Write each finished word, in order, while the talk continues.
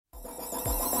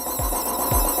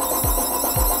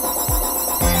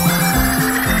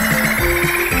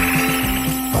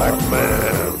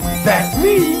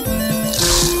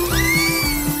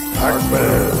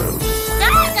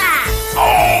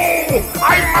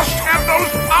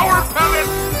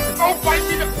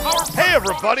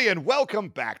everybody, and welcome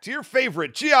back to your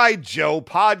favorite G.I. Joe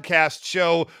podcast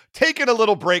show. Taking a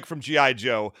little break from G.I.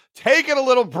 Joe, taking a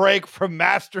little break from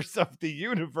Masters of the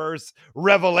Universe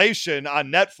Revelation on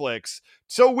Netflix,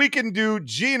 so we can do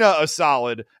Gina a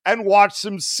solid and watch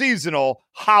some seasonal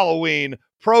Halloween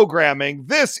programming.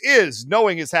 This is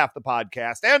Knowing is Half the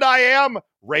Podcast, and I am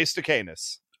Ray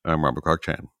Stacanis. I'm Robert Clark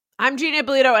Chan. I'm Gina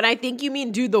Polito, and I think you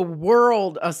mean do the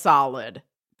world a solid.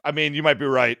 I mean, you might be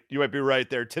right. You might be right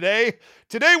there. Today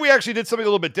we actually did something a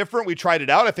little bit different. We tried it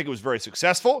out. I think it was very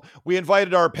successful. We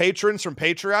invited our patrons from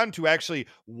Patreon to actually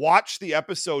watch the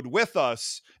episode with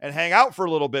us and hang out for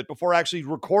a little bit before actually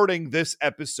recording this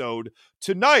episode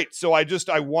tonight. So I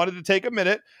wanted to take a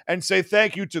minute and say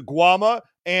thank you to Guama,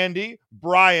 Andy,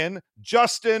 Brian,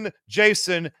 Justin,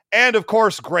 Jason, and of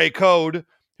course, Gray Code,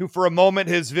 who for a moment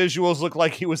his visuals looked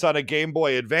like he was on a Game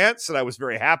Boy Advance, and I was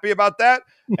very happy about that.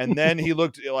 And then he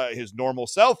looked like his normal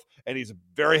self, and he's a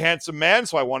very handsome man,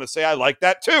 so I want to say I like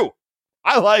that too.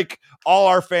 I like all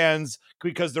our fans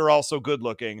because they're also good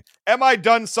looking. Am I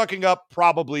done sucking up?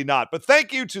 Probably not. But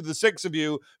thank you to the 6 of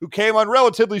you who came on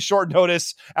relatively short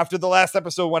notice after the last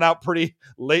episode went out pretty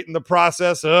late in the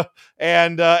process.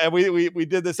 And we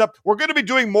did this up. We're going to be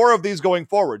doing more of these going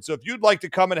forward. So if you'd like to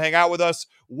come and hang out with us,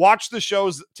 watch the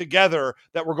shows together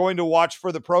that we're going to watch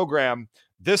for the program,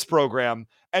 this program,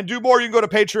 and do more, you can go to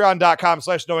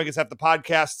patreon.com/knowing is half the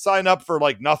podcast, sign up for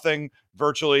like nothing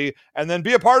virtually, and then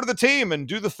be a part of the team and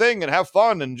do the thing and have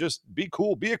fun and just be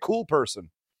cool. Be a cool person.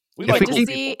 We like to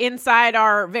see inside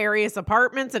our various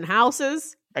apartments and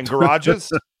houses. And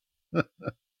garages.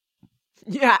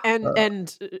 Yeah,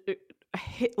 and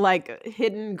like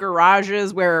hidden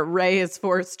garages where Ray is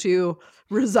forced to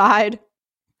reside.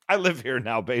 I live here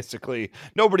now, basically.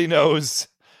 Nobody knows.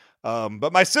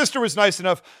 But my sister was nice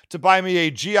enough to buy me a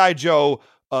G.I. Joe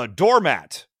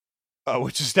doormat,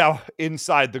 which is now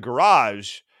inside the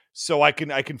garage, so I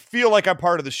can feel like I'm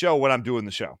part of the show when I'm doing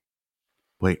the show.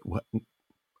 Wait, what?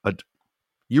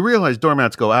 You realize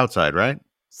doormats go outside, right?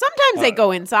 Sometimes they go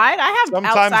inside. I have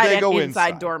outside and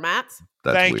inside doormats.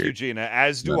 Thank you, Gina.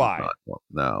 As do I.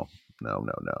 No.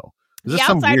 The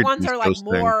outside ones are like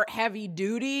more heavy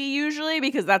duty usually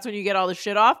because that's when you get all the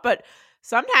shit off, but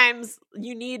sometimes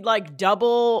you need like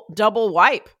double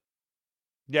wipe.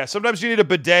 Yeah, sometimes you need a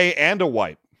bidet and a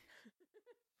wipe.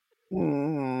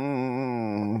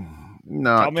 Not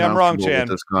Tell me I'm wrong, Chan.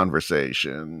 This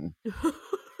conversation.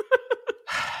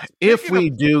 If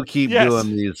we do keep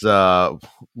doing these live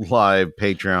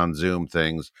Patreon Zoom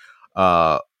things,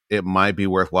 it might be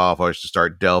worthwhile for us to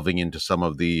start delving into some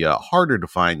of the harder to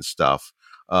find stuff.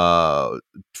 For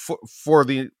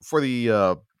the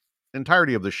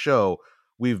entirety of the show,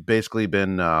 we've basically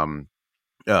been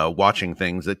watching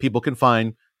things that people can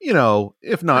find,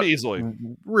 if not easily,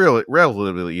 really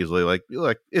relatively easily, like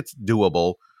it's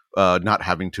doable, not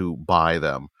having to buy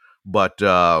them. But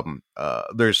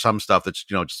there's some stuff that's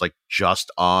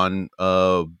just on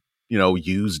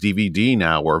used DVD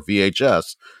now or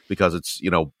VHS because it's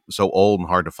so old and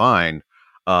hard to find.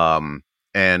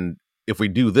 And if we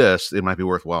do this, it might be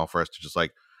worthwhile for us to just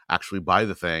actually buy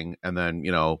the thing and then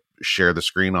share the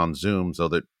screen on Zoom so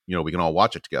that we can all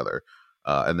watch it together.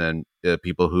 And then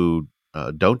people who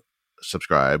don't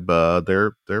subscribe,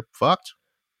 they're fucked.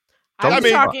 I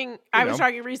was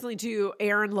talking recently to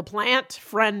Aaron LaPlante,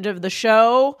 friend of the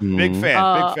show. Big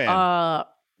fan.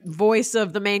 Voice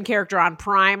of the main character on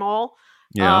Primal.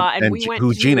 Yeah, and we went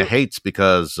Gina hates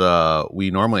because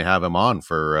we normally have him on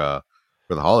for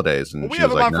the holidays, and we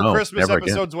have him on for Christmas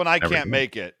episodes when I can't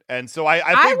make it, and so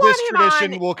I think this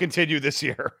tradition will continue this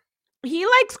year. He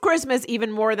likes Christmas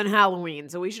even more than Halloween,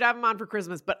 so we should have him on for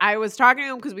Christmas. But I was talking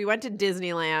to him because we went to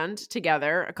Disneyland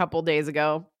together a couple days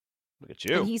ago. Look at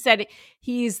you. And he said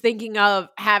he's thinking of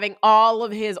having all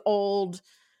of his old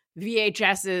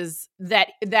VHSs that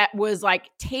was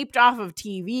taped off of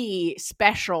TV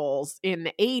specials in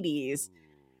the 80s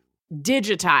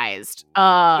digitized.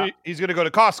 He's going to go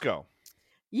to Costco.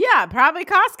 Yeah, probably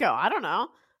Costco. I don't know.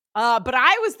 But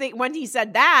I was thinking when he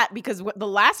said that, because the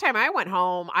last time I went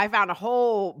home, I found a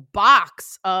whole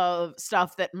box of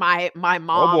stuff that my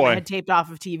mom had taped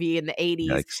off of TV in the 80s,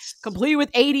 Yikes. complete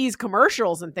with 80s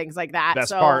commercials and things like that.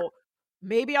 Best part.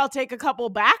 Maybe I'll take a couple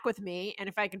back with me, and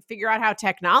if I can figure out how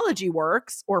technology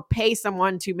works or pay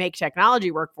someone to make technology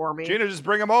work for me. Gina, just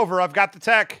bring them over. I've got the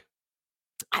tech.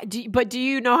 But do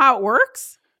you know how it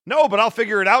works? No, but I'll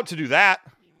figure it out to do that.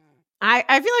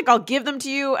 I feel like I'll give them to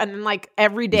you, and then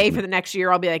every day for the next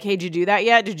year, I'll be like, hey, did you do that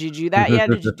yet? Did you do that yet?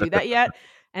 Did you do that yet?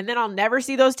 And then I'll never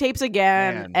see those tapes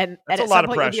again. Man, and at some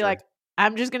point, you'll be like,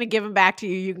 I'm just going to give them back to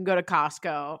you. You can go to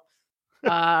Costco.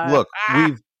 Look,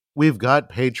 we've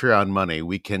got Patreon money.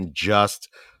 We can just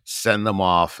send them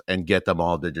off and get them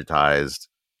all digitized,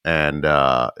 and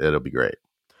it'll be great.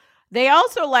 They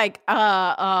also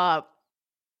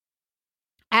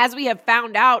as we have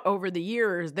found out over the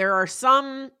years, there are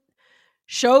some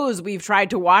shows we've tried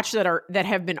to watch that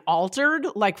have been altered.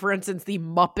 Like, for instance, the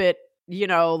Muppet,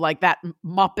 like that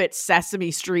Muppet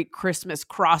Sesame Street Christmas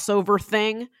crossover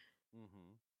thing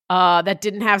that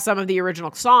didn't have some of the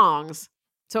original songs.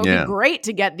 So it'd be great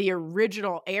to get the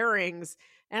original airings.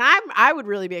 And I would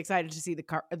really be excited to see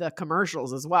the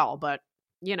commercials as well. But,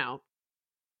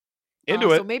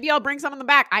 into it. So maybe I'll bring some of them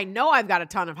back. I know I've got a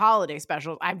ton of holiday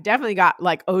specials. I've definitely got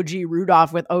like OG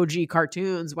Rudolph with OG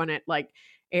cartoons when it like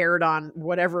aired on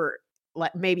whatever,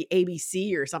 like maybe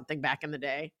ABC or something back in the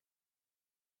day.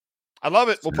 I love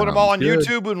it. We'll put them all on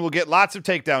YouTube and we'll get lots of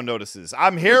takedown notices.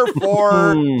 I'm here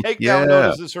for takedown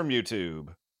notices from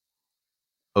YouTube.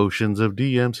 Oceans of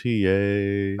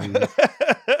DMCA.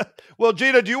 Well,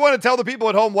 Gina, do you want to tell the people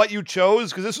at home what you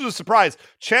chose? Because this was a surprise.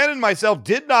 Chan and myself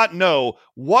did not know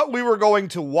what we were going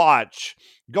to watch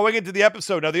going into the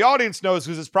episode. Now, the audience knows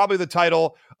because it's probably the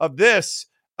title of this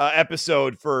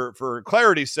episode for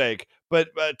clarity's sake. But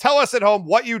tell us at home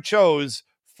what you chose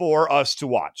for us to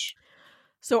watch.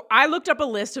 So I looked up a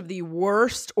list of the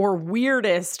worst or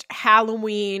weirdest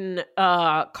Halloween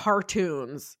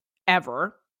cartoons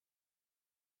ever.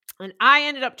 And I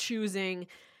ended up choosing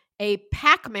a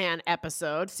Pac-Man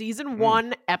episode, season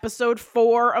 1, episode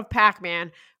 4 of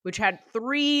Pac-Man, which had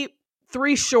three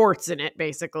shorts in it,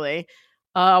 basically.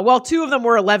 2 of them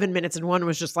were 11 minutes and one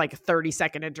was just like a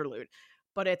 30-second interlude.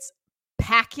 But it's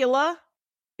Pacula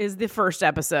is the first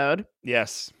episode.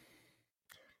 Yes.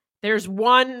 There's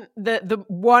one, the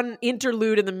one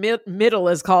interlude in the middle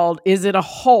is called Is It a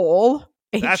Hole?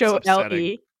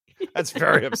 HOLE. That's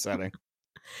very upsetting.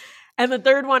 And the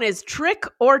third one is Trick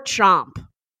or Chomp.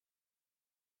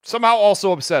 Somehow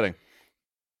also upsetting.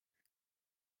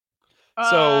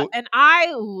 And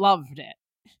I loved it.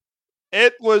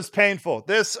 It was painful.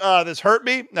 This hurt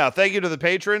me. Now, thank you to the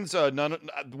patrons.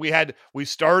 We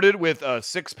started with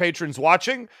 6 patrons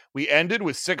watching. We ended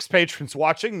with 6 patrons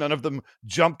watching. None of them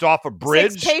jumped off a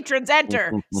bridge. 6 patrons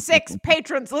enter. 6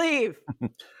 patrons leave.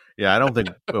 Yeah, I don't think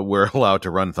we're allowed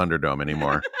to run Thunderdome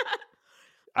anymore.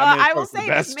 I will say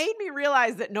this made me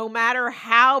realize that no matter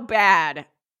how bad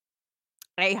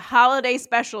a holiday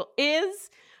special is,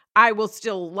 I will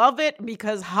still love it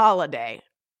because holiday.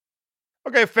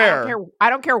 Okay, fair. I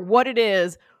don't care what it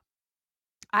is.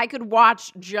 I could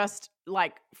watch just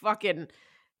like fucking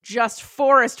just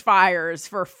forest fires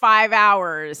for 5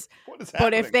 hours. What is happening?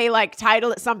 But if they like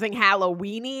title it something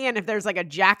Halloween-y and if there's like a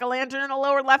jack-o'-lantern in the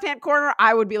lower left-hand corner,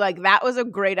 I would be like, that was a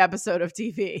great episode of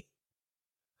TV.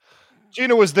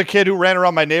 Gina was the kid who ran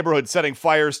around my neighborhood setting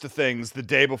fires to things the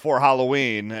day before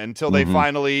Halloween until they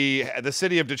finally, the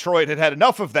city of Detroit had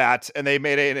enough of that and they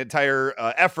made an entire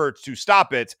effort to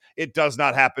stop it. It does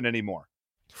not happen anymore.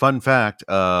 Fun fact,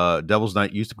 Devil's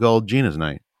Night used to be called Gina's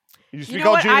Night. It used to be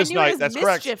called Gina's Night. That's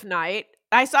correct. Mischief Night.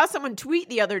 I saw someone tweet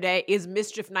the other day, is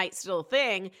Mischief Night still a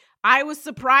thing? I was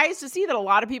surprised to see that a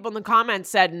lot of people in the comments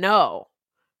said no.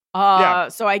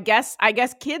 So I guess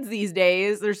kids these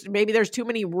days, there's too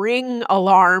many Ring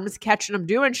alarms catching them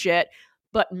doing shit.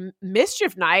 But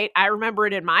Mischief Night, I remember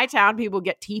it in my town. People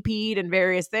get TP'd and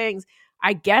various things.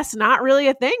 I guess not really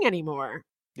a thing anymore.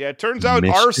 Yeah, it turns out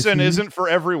arson isn't for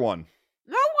everyone.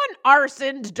 No one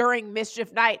arsoned during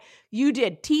Mischief Night. You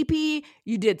did TP.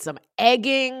 You did some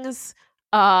eggings.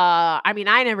 I mean,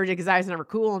 I never did because I was never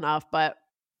cool enough. But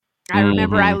I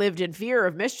remember I lived in fear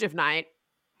of Mischief Night.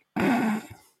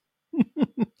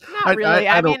 Not really.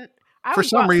 I mean, for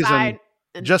some reason,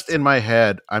 just in my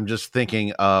head, I'm just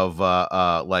thinking of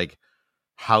like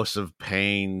House of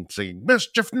Pain singing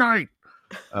Mischief Night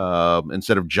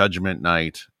instead of Judgment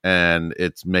Night, and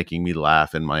it's making me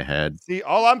laugh in my head. See,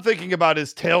 all I'm thinking about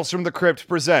is Tales from the Crypt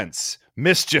presents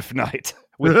Mischief Night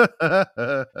with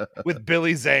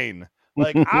Billy Zane.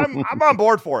 Like I'm on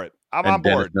board for it. I'm on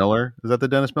board. Dennis Miller, is that the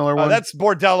Dennis Miller one? That's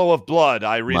Bordello of Blood.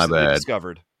 I recently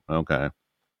discovered. Okay.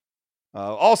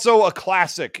 Also a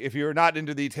classic. If you're not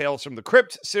into the Tales from the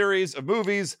Crypt series of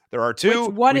movies, there are 2.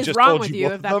 What is wrong with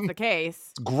you if that's the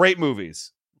case? Great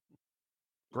movies.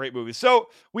 Great movies. So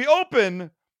we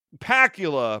open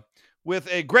Pacula with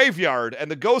a graveyard, and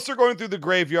the ghosts are going through the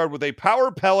graveyard with a power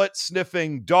pellet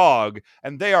sniffing dog,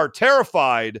 and they are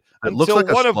terrified until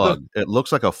one of them. It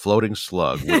looks like a floating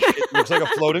slug. It looks like a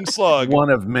floating slug. One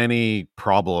of many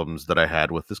problems that I had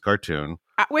with this cartoon.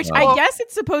 Which I guess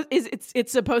it's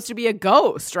supposed to be a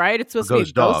ghost, right? It's supposed to be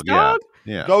a ghost dog.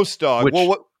 Yeah. Ghost dog. Which,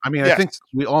 I think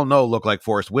we all know look like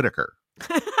Forrest Whitaker.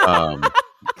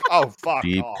 Oh, fuck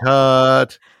Deep off.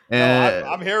 cut. No, And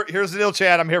I'm here. Here's the deal,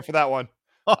 Chad. I'm here for that one.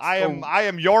 I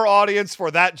am your audience for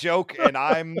that joke, and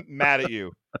I'm mad at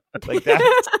you. Like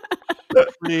that's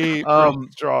pretty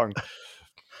strong.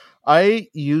 I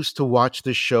used to watch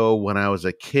the show when I was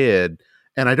a kid,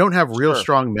 and I don't have real Sure.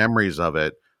 strong memories of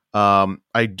it.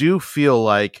 I do feel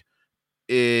like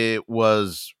it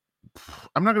was,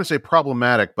 I'm not going to say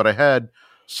problematic, but I had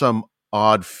some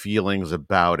odd feelings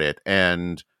about it,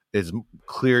 and it's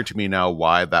clear to me now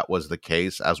why that was the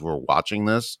case as we're watching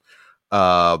this.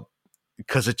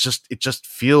 Because it just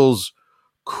feels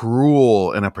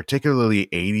cruel in a particularly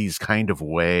 80s kind of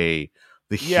way.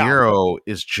 The hero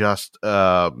is just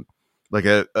like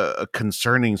a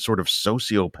concerning sort of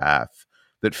sociopath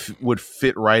that would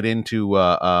fit right into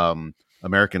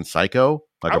American Psycho,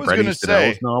 like I a was Bret gonna Easton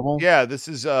Ellis say, novel. yeah, this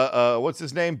is what's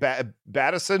his name?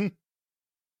 Battison?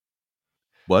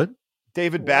 What?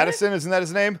 David What? Battison, isn't that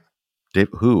his name?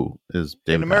 Who is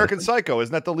David In American Battison? Psycho,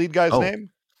 isn't that the lead guy's Oh. name?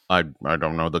 I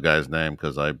don't know the guy's name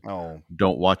because I Oh,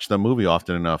 don't watch the movie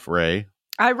often enough, Ray.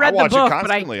 I read the watch it book, but I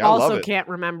constantly. I love also it. can't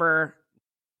remember.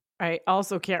 I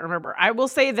also can't remember. I will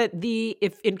say that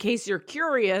if in case you're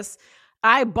curious,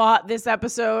 I bought this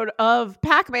episode of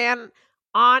Pac-Man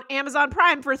on Amazon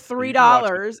Prime for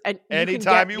 $3, and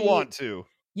anytime you want to.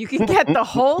 You can get the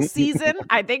whole season,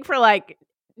 I think, for like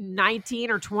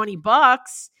 19 or 20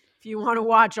 bucks if you want to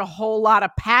watch a whole lot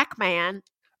of Pac-Man.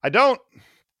 I don't.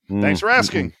 Thanks for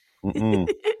asking.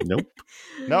 Nope.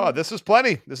 No, this is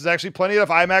plenty. This is actually plenty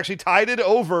enough. I'm actually tided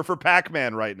over for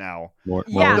Pac-Man right now.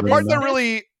 Yeah, The than part that. that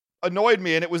really annoyed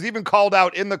me, and it was even called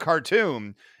out in the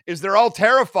cartoon, is they're all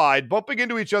terrified, bumping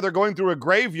into each other, going through a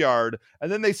graveyard,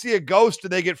 and then they see a ghost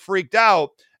and they get freaked out.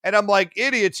 And I'm like,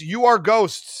 idiots, you are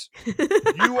ghosts.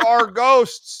 You are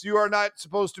ghosts. You are not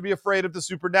supposed to be afraid of the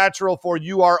supernatural, for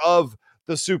you are of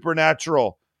the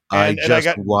supernatural. And I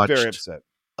got very upset.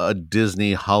 A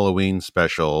Disney Halloween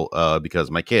special because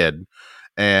my kid,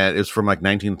 and it's from like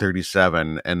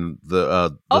 1937, and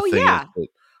the thing is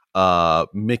that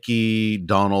Mickey,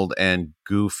 Donald, and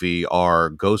Goofy are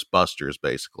Ghostbusters,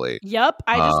 basically. Yep,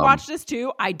 I just watched this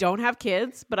too. I don't have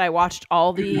kids, but I watched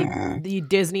all the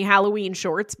Disney Halloween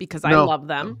shorts because I love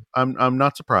them. I'm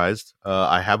not surprised.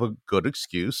 I have a good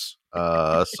excuse.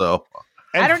 So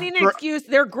I don't need an excuse.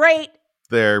 They're great.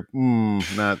 They're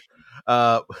not.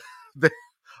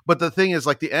 But the thing is,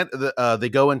 like the end, they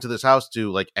go into this house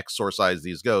to like exorcise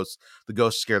these ghosts. The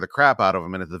ghosts scare the crap out of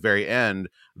them, and at the very end,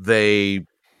 they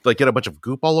like get a bunch of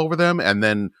goop all over them, and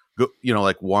then go,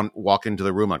 like walk into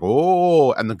the room like,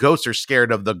 oh, and the ghosts are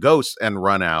scared of the ghosts and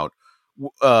run out.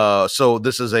 So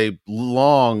this is a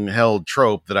long held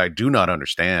trope that I do not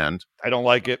understand. I don't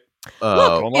like it.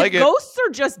 Look, if ghosts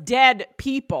are just dead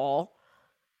people.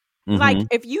 Like,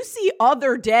 if you see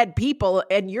other dead people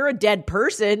and you're a dead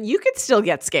person, you could still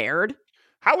get scared.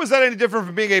 How is that any different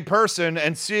from being a person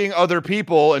and seeing other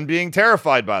people and being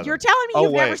terrified by them? You're telling me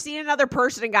you've never seen another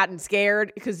person and gotten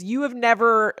scared because you have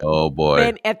never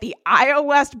been at the Iowa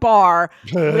West bar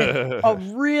with a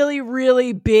really,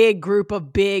 really big group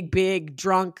of big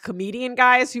drunk comedian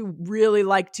guys who really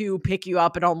like to pick you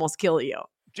up and almost kill you.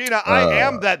 Gina, I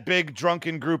am that big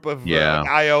drunken group of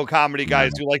IO comedy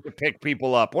guys who like to pick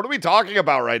people up. What are we talking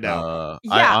about right now?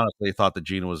 I honestly thought that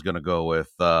Gina was going to go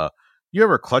with, you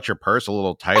ever clutch your purse a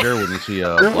little tighter when you see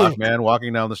a black man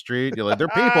walking down the street? You're like, they're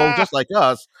people just like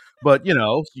us, but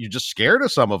you're just scared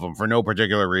of some of them for no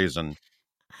particular reason.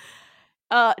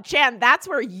 Chan, that's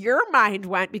where your mind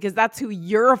went because that's who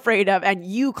you're afraid of and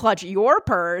you clutch your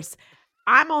purse.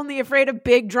 I'm only afraid of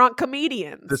big drunk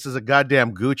comedians. This is a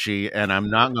goddamn Gucci, and I'm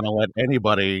not going to let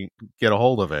anybody get a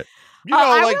hold of it.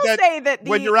 I like that. Say that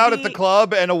when you're out at the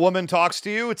club and a woman talks to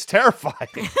you, it's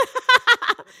terrifying.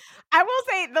 I will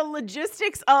say the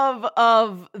logistics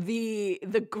of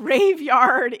the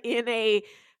graveyard in a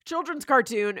children's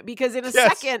cartoon, because in a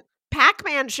second,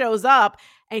 Pac-Man shows up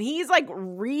and he's like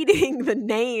reading the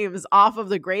names off of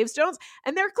the gravestones,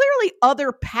 and they're clearly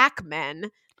other Pac-Men.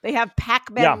 They have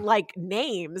Pac-Man-like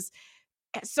names.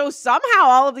 So somehow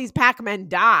all of these Pac-Men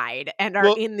died and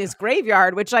are in this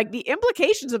graveyard, which like the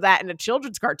implications of that in a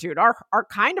children's cartoon are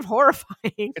kind of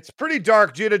horrifying. It's pretty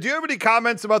dark. Gina, do you have any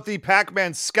comments about the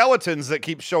Pac-Man skeletons that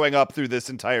keep showing up through this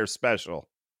entire special?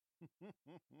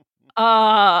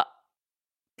 Because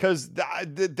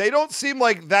they don't seem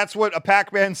like that's what a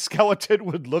Pac-Man skeleton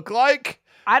would look like.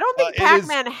 I don't think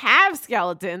Pac-Man have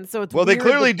skeletons, so it's they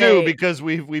clearly do because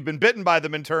we've been bitten by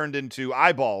them and turned into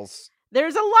eyeballs.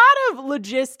 There's a lot of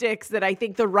logistics that I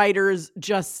think the writers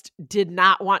just did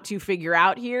not want to figure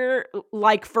out here.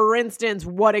 Like, for instance,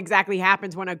 what exactly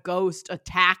happens when a ghost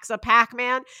attacks a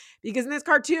Pac-Man? Because in this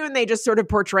cartoon, they just sort of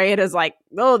portray it as like,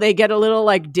 oh, they get a little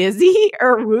like dizzy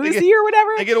or woozy or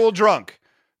whatever. They get a little drunk.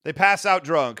 They pass out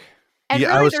drunk. And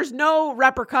really, there's no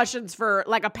repercussions for,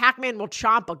 like, a Pac-Man will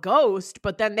chomp a ghost,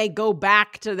 but then they go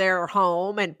back to their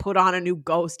home and put on a new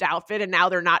ghost outfit, and now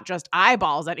they're not just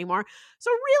eyeballs anymore. So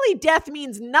really, death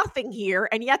means nothing here,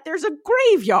 and yet there's a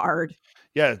graveyard.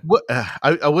 Yeah.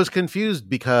 I was confused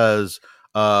because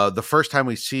the first time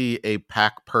we see a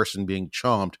Pac person being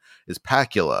chomped is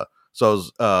Pacula. So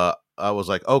I was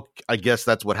like, oh, I guess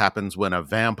that's what happens when a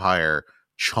vampire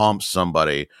chomps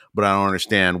somebody, but I don't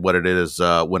understand what it is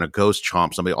when a ghost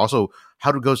chomps somebody. Also,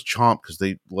 how do ghosts chomp? Because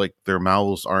they their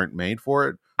mouths aren't made for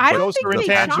it. I don't think they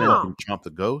chomp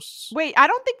the ghosts. Wait, I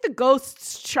don't think the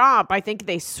ghosts chomp. I think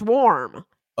they swarm.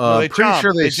 They pretty chomp.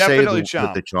 sure they say chomp.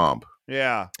 that they chomp.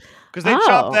 Yeah, because they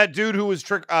chopped that dude who was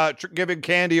giving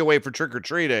candy away for trick or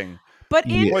treating. But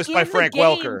in by Frank the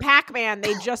game, Welker. Pac-Man,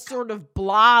 they just sort of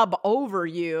blob over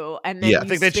you, and then you I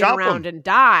think they spin chomp around and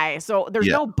die. So there's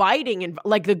no biting, and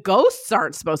like the ghosts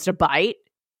aren't supposed to bite.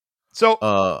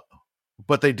 So,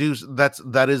 but they do.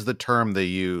 That is the term they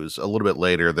use. A little bit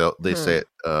later, they say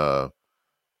it.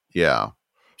 Yeah.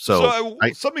 So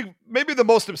something, maybe the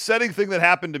most upsetting thing that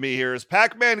happened to me here is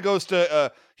Pac-Man goes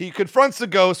to he confronts the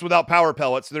ghost without power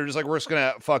pellets. So they're just like, we're just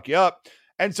gonna fuck you up.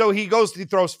 And so he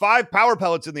throws 5 power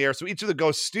pellets in the air. So each of the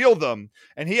ghosts steal them.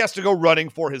 And he has to go running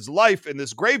for his life in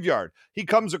this graveyard. He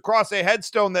comes across a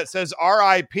headstone that says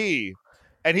R.I.P.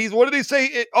 And what did he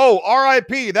say?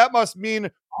 R.I.P. That must mean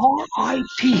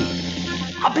R.I.P.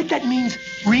 I bet that means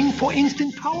ring for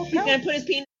instant power. He's going to put his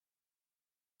penis.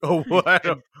 Oh, what?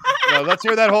 No, let's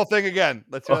hear that whole thing again.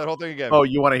 Oh,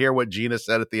 you want to hear what Gina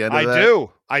said at the end of that?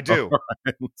 I do.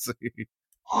 Right, let's see.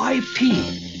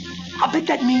 R.I.P. I bet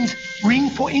that means ring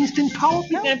for instant power.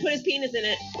 He's going to put his penis in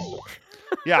it.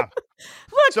 Yeah.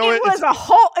 Look, So it was a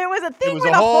hole. It was a thing with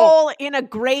a hole in a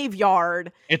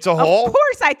graveyard. It's a hole? Of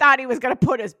course I thought he was going to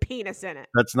put his penis in it.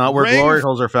 That's not where glory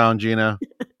holes are found, Gina.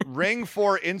 Ring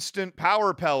for instant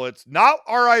power pellets, not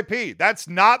RIP. That's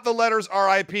not the letters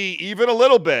RIP, even a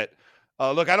little bit.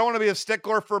 Look, I don't want to be a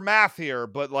stickler for math here,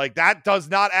 but like that does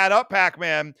not add up,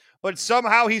 Pac-Man. But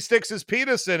somehow he sticks his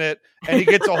penis in it and he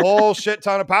gets a whole shit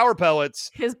ton of power pellets.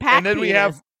 His Pac And then penis. we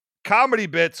have comedy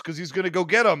bits because he's going to go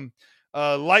get them.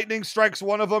 Lightning strikes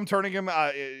one of them, turning him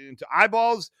into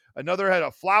eyeballs. Another had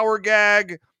a flower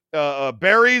gag.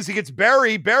 Berries. He gets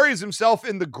buries himself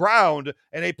in the ground,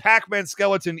 and a Pac-Man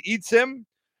skeleton eats him.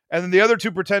 And then the other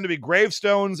two pretend to be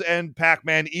gravestones, and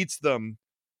Pac-Man eats them.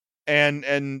 And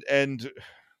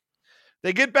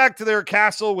they get back to their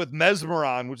castle with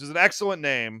Mesmeron, which is an excellent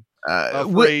name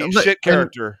for a shit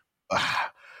character.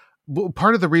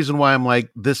 Part of the reason why I'm like,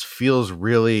 this feels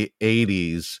really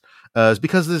 80s is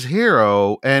because this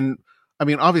hero, and I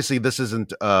mean, obviously this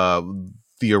isn't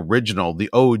the original, the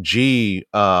OG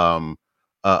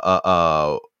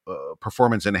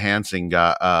performance enhancing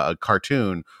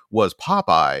cartoon was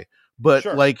Popeye, but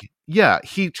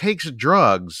he takes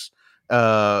drugs,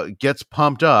 gets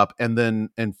pumped up, and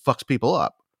fucks people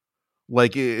up.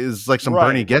 Like is like some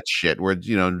Bernie Getz shit where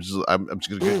I'm just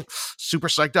gonna get super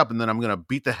psyched up and then I'm gonna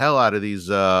beat the hell out of these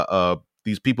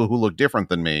people who look different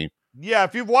than me. Yeah,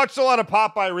 if you've watched a lot of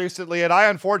Popeye recently, and I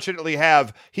unfortunately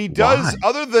have, he does.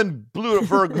 Other than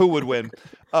Blutenberg, who would win?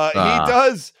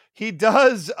 He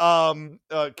does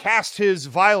cast his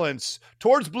violence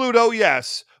towards Bluto,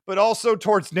 yes, but also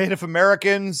towards Native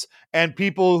Americans and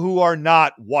people who are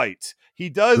not white. He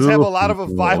does have a lot of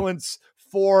violence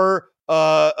for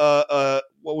what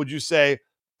would you say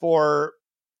for?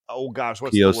 Oh gosh,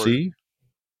 what's POC?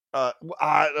 the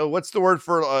word? What's the word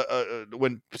for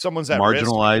when someone's at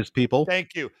marginalized risk? People?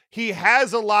 Thank you. He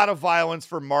has a lot of violence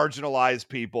for marginalized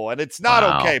people, and it's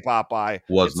not okay, Popeye.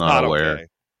 Was not aware. Okay.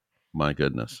 My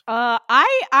goodness. I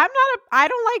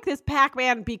don't like this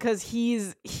Pac-Man because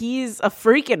he's a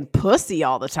freaking pussy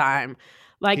all the time.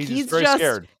 Like he's just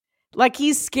scared. Like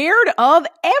he's scared of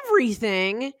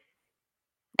everything.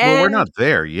 Well, we're not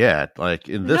there yet. Like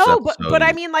in this episode, but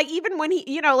I mean, like even when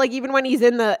even when he's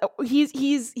in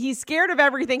he's scared of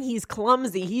everything. He's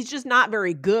clumsy. He's just not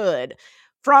very good.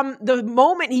 From the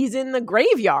moment he's in the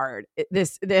graveyard,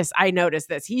 I noticed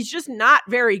this. He's just not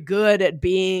very good at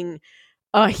being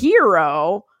a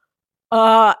hero.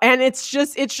 And it's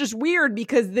just weird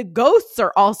because the ghosts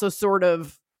are also sort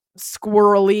of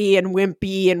squirrely and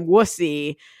wimpy and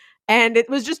wussy. And it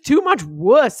was just too much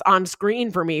wuss on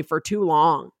screen for me for too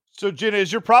long. So, Gina,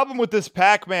 is your problem with this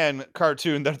Pac-Man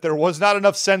cartoon that there was not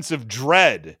enough sense of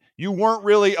dread? you weren't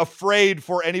really afraid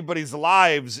for anybody's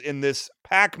lives in this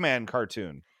Pac-Man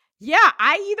cartoon. Yeah,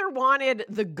 I either wanted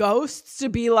the ghosts to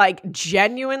be like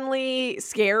genuinely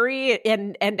scary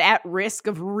and at risk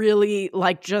of really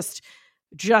like just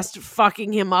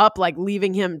fucking him up, like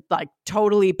leaving him like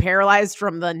totally paralyzed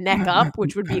from the neck up,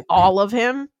 which would be all of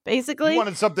him, basically. You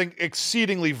wanted something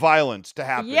exceedingly violent to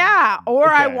happen. Yeah, or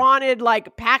I Okay. wanted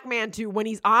like Pac-Man to, when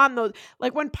he's on those,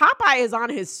 like when Popeye is on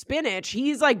his spinach,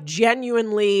 he's like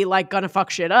genuinely like gonna fuck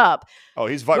shit up. Oh,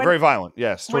 he's When- very violent.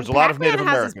 Yes, towards a When lot of Pac-Man Native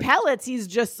has Americans. his pellets, he's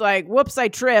just like, whoops, I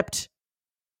tripped.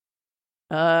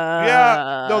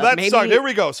 Yeah, no, that maybe- sucked. Here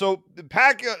we go. So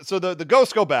the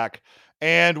ghosts go back,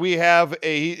 and we have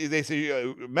they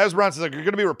say Mesmeron says like, you're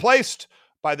going to be replaced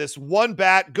by this one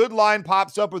bat. Good line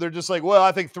pops up where they're just like, well,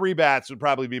 I think 3 bats would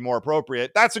probably be more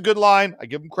appropriate. That's a good line. I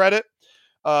give them credit.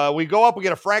 We go up, we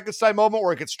get a Frankenstein moment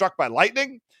where it gets struck by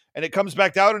lightning, and it comes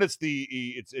back down, and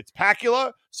it's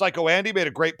Pacula. Psycho Andy made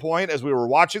a great point as we were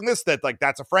watching this that like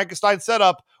that's a Frankenstein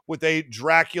setup with a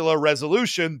Dracula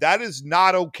resolution. That is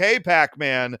not okay,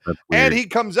 Pac-Man. That's And weird. he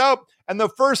comes out, and the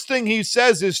first thing he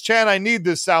says is, Chan, I need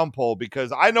this sound pole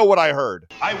because I know what I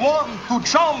heard. I want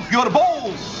to chomp your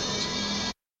balls.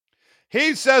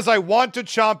 He says, I want to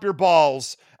chomp your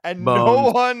balls, and no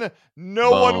Bones. one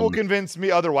will Bones. convince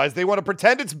me otherwise. They want to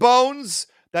pretend it's bones.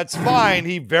 That's fine.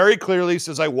 He very clearly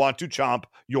says, I want to chomp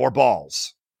your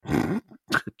balls.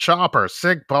 Chopper,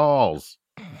 sick balls.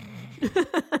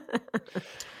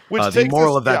 Which The takes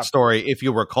moral us- of that yeah. story, if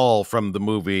you recall from the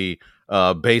movie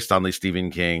based on the Stephen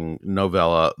King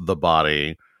novella, The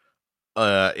Body,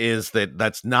 is that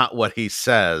that's not what he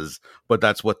says, but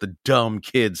that's what the dumb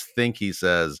kids think he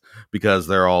says because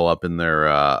they're all up in their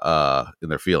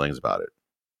feelings about it.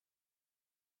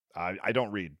 I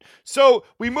don't read. So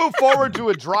we move forward to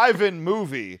a drive-in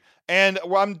movie, and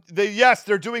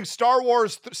they're doing Star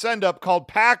Wars send-up called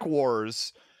Pack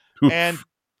Wars, and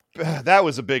that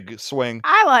was a big swing.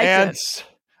 I liked and it.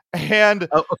 and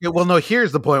Oh, okay, well, no.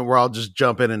 Here's the point where I'll just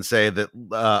jump in and say that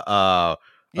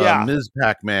yeah, Ms.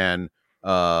 Pac-Man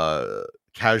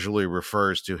casually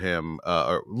refers to him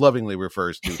or lovingly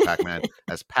refers to Pac-Man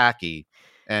as Packy,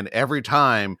 and every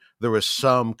time there was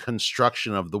some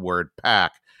construction of the word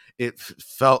Pac, it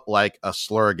felt like a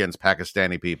slur against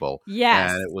Pakistani people.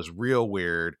 Yes. And it was real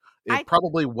weird. It I-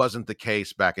 probably wasn't the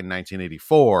case back in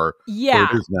 1984. Yeah.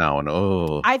 But it is now, and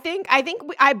I think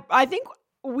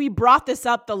we brought this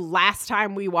up the last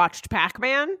time we watched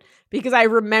Pac-Man because I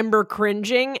remember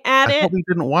cringing at I it. thought we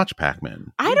didn't watch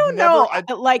Pac-Man. I We've don't never- know.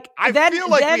 I- Like I then, feel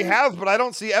like we then have, but I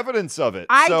don't see evidence of it.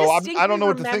 I So distinctly I don't know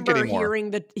what to think remember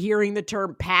anymore. hearing the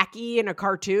term "packy" in a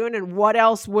cartoon, and what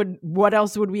else would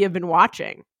we have been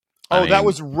watching? Oh, I that mean-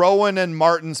 was Rowan and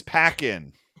Martin's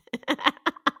Pack-In. It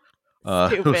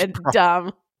was Stupid,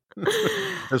 dumb.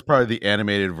 It was probably the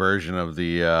animated version of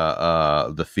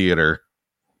the theater.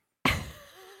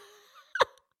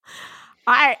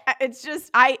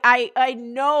 I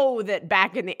know that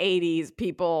back in the 80s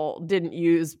people didn't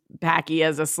use Paki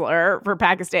as a slur for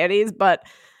Pakistanis, but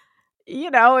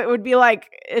you know, it would be like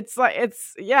it's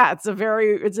a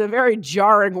very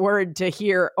jarring word to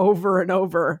hear over and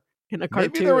over in a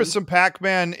cartoon. Maybe there was some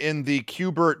Pac-Man in the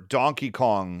Q*bert Donkey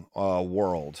Kong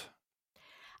world.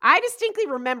 I distinctly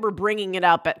remember bringing it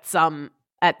up at some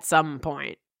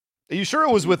point. Are you sure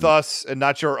it was with us and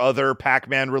not your other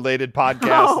Pac-Man related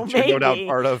podcast Oh, that you're no doubt maybe.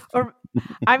 part of? Or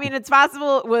I mean, it's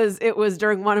possible it was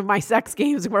during one of my sex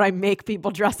games where I make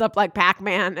people dress up like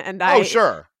Pac-Man and Oh,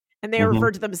 sure. and they Mhm.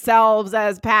 refer to themselves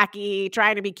as Packy,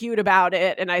 trying to be cute about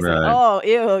it. And I said, Right. "Oh,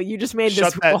 ew! You just made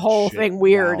Shut this that whole shit thing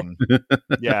weird." down.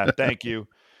 Yeah, thank you.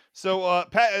 So,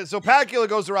 so Pacula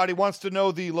goes around. He wants to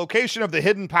know the location of the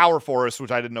hidden power forest,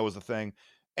 which I didn't know was a thing.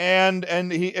 And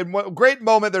what great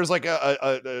moment. There's like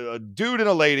a dude and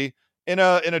a lady in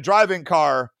a driving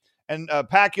car, and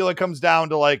Pacula comes down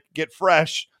to like get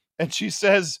fresh, and she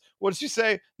says, "What did she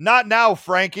say? Not now,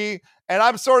 Frankie." And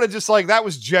I'm sort of just like, that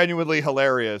was genuinely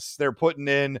hilarious. They're putting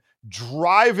in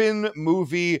drive-in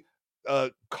movie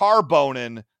car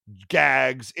boning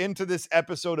gags into this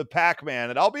episode of Pac-Man.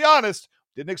 And I'll be honest,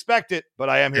 didn't expect it, but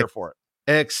I am here for it.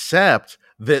 Except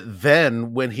that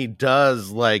then when he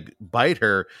does like bite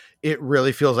her, it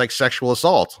really feels like sexual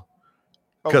assault.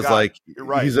 Oh, Because God, like you're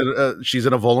right. she's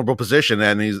in a vulnerable position,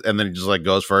 and then he just like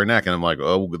goes for her neck, and I'm like,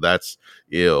 oh, that's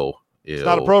ew. It's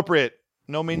not appropriate.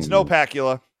 No means no,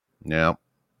 Pacula. Yeah.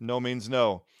 No means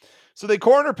no. So they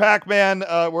corner Pac-Man,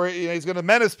 where he's going to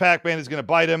menace Pac-Man. He's going to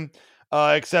bite him,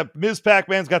 except Ms.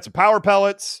 Pac-Man's got some power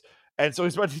pellets. And so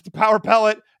he's about to hit the power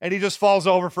pellet, and he just falls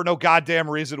over for no goddamn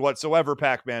reason whatsoever,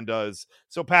 Pac-Man does.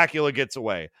 So Pacula gets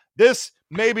away. This,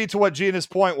 maybe to what Gina's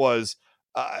point was,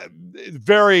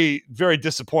 very, very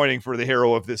disappointing for the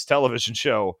hero of this television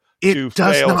show to It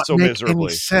does fail not so make miserably.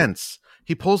 any sense.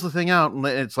 He pulls the thing out, and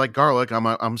it's like garlic.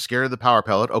 I'm scared of the power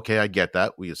pellet. Okay, I get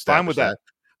that. We established with that.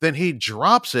 Then he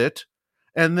drops it,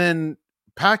 and then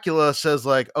Pacula says,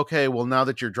 like, okay, well, now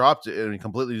that you're dropped it and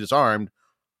completely disarmed,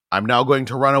 I'm now going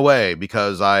to run away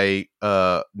because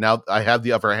now I have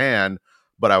the upper hand,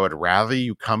 but I would rather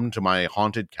you come to my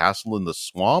haunted castle in the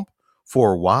swamp.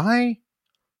 For why?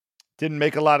 Didn't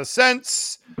make a lot of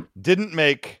sense. Didn't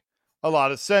make a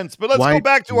lot of sense. But let's Why- go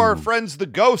back to our friends, the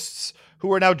ghosts,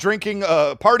 who are now drinking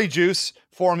party juice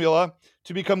formula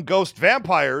to become ghost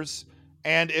vampires.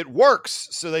 And it works.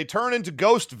 So they turn into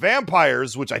ghost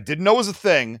vampires, which I didn't know was a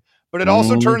thing. But it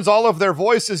also turns all of their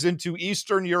voices into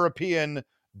Eastern European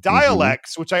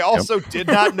dialects, which I also did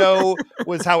not know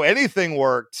was how anything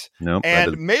worked. Nope.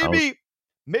 And maybe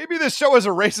this show has a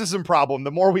racism problem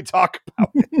the more we talk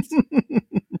about it.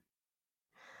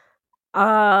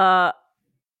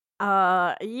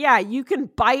 Yeah, you can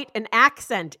bite an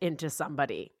accent into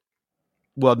somebody.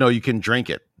 Well, no, you can drink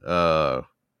it. I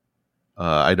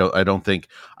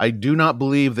do not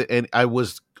believe that. And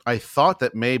I thought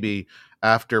that maybe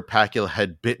after Pacula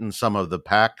had bitten some of the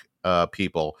pack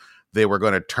people, they were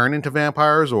going to turn into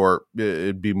vampires, or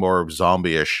it'd be more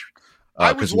zombie-ish.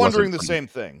 I was wondering the same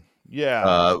thing.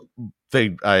 Yeah.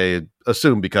 I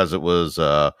assume because it was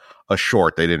a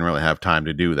short, they didn't really have time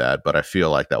to do that. But I feel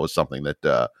like that was something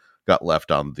that got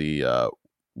left on the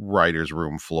writer's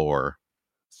room floor.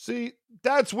 See,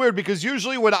 that's weird because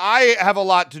usually when I have a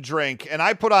lot to drink and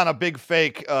I put on a big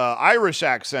fake Irish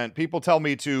accent, people tell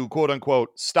me to quote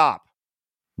unquote stop.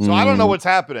 So I don't know what's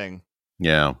happening.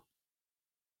 Yeah.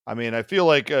 I mean, I feel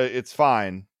like it's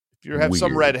fine. If you have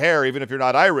some red hair, even if you're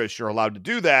not Irish, you're allowed to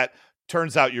do that.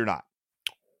 Turns out you're not.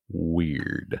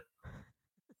 Weird.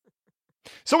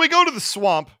 So we go to the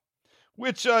swamp,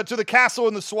 which to the castle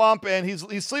in the swamp, and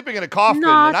he's sleeping in a coffin.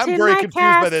 And I'm very confused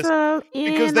by this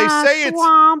because they say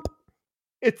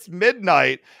it's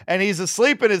midnight and he's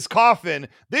asleep in his coffin.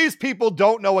 These people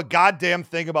don't know a goddamn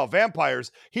thing about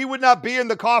vampires. He would not be in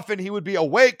the coffin. He would be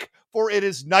awake, for it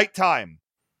is nighttime.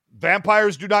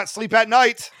 Vampires do not sleep at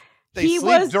night. They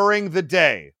sleep during the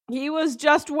day. He was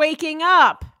just waking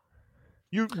up.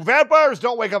 Vampires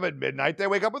don't wake up at midnight. They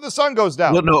wake up when the sun goes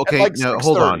down. Well, no, okay, like no,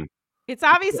 hold on. It's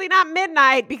obviously not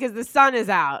midnight because the sun is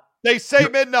out. They say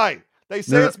midnight. They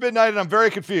say it's midnight, and I'm very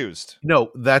confused.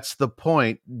 No, that's the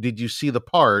point. Did you see the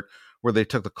part where they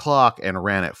took the clock and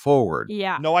ran it forward?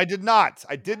 Yeah. No, I did not.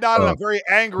 And I'm very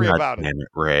angry about it. Damn it,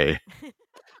 Ray.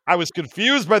 I was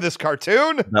confused by this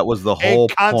cartoon. That was the whole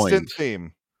constant point.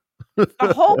 theme.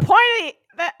 The whole point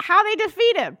of how they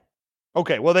defeat him.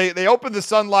 Okay, well, they opened the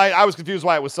sunlight. I was confused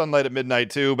why it was sunlight at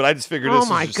midnight, too, but I just figured this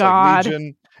was just like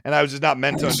Legion, and I was just not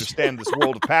meant to understand this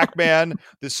world of Pac-Man,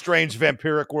 this strange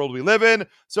vampiric world we live in.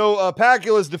 So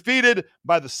Pacula is defeated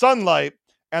by the sunlight,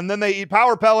 and then they eat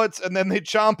power pellets, and then they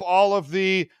chomp all of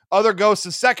the other ghosts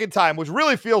a second time, which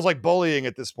really feels like bullying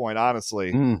at this point,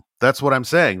 honestly. That's what I'm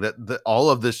saying. That all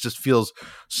of this just feels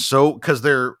so, because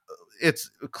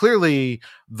it's clearly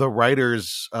the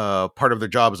writers' part of their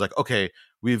job is like, okay,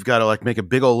 we've got to like make a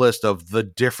big old list of the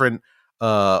different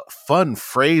fun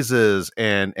phrases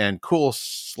and cool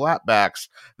slapbacks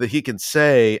that he can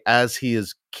say as he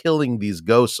is killing these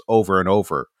ghosts over and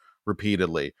over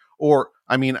repeatedly. Or,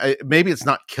 I mean, maybe it's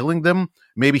not killing them.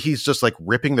 Maybe he's just like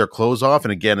ripping their clothes off.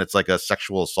 And again, it's like a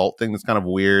sexual assault thing that's kind of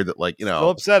weird that, like, you know, so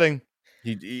upsetting.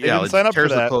 He tears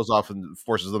their clothes off and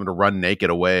forces them to run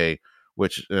naked away,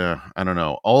 which I don't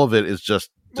know. All of it is just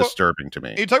disturbing to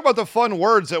me. You talk about the fun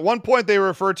words. At one point, they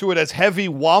refer to it as heavy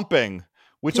whomping,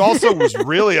 which also was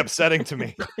really upsetting to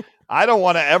me. I don't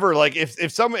want to ever like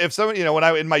if someone, you know, when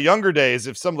I in my younger days,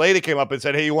 if some lady came up and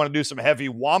said, "Hey, you want to do some heavy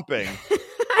whomping?"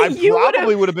 I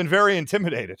probably would have been very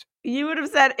intimidated. You would have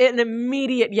said an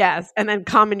immediate yes, and then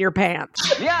come in your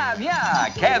pants. Yeah,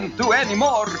 can't do any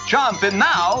more chomping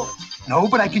now. No,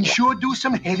 but I can sure do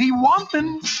some heavy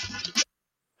whomping.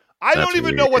 I don't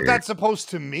even know what that's supposed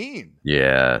to mean.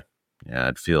 Yeah,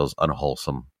 it feels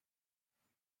unwholesome.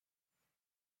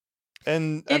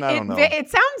 And I don't know. It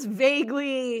sounds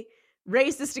vaguely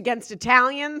racist against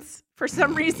Italians for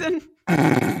some reason.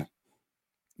 Yeah,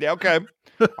 okay.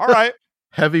 All right.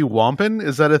 Heavy whomping?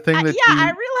 Is that a thing that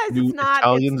I realize it's not.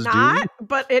 Italians it's not, do?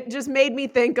 But it just made me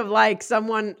think of like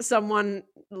someone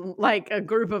like a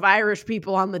group of Irish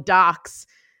people on the docks.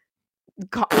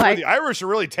 Like, the Irish are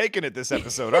really taking it this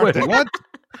episode, aren't they? What?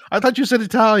 I thought you said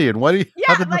Italian. What do you?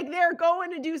 Yeah, like they're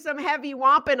going to do some heavy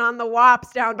whomping on the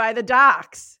wops down by the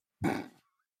docks.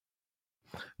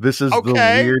 This is the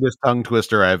weirdest tongue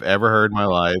twister I've ever heard in my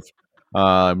life.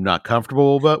 I'm not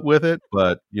comfortable with it,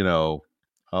 but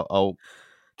I'll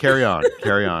carry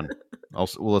on.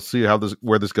 We'll see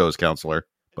where this goes, counselor.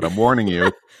 But I'm warning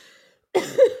you.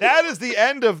 That is the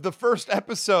end of the first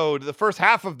episode, the first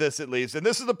half of this at least. And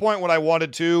this is the point when I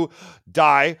wanted to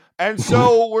die. And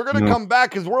so we're going to come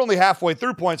back because we're only halfway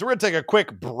through points. We're going to take a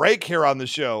quick break here on the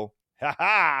show.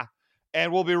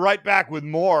 And we'll be right back with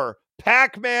more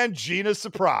Pac-Man Gina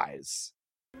Surprise.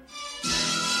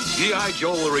 G.I.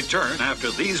 Joe will return after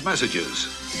these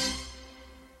messages.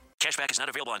 Cashback is not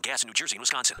available on gas in New Jersey and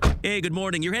Wisconsin. Hey, good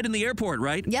morning. You're heading to the airport,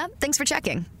 right? Yep, thanks for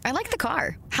checking. I like the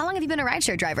car. How long have you been a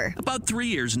rideshare driver? About 3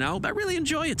 years now. I really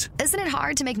enjoy it. Isn't it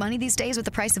hard to make money these days with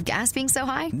the price of gas being so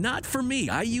high? Not for me.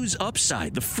 I use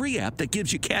Upside, the free app that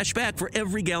gives you cash back for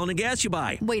every gallon of gas you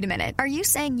buy. Wait a minute. Are you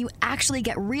saying you actually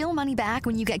get real money back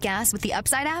when you get gas with the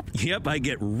Upside app? Yep, I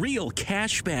get real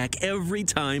cash back every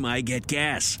time I get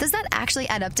gas. Does that actually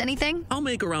add up to anything? I'll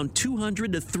make around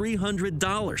 $200 to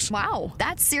 $300. Wow,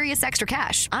 that's serious extra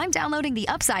cash. I'm downloading the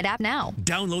Upside app now.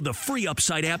 Download the free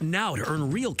Upside app now to earn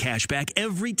real cash back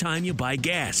every time you buy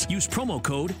gas. Use promo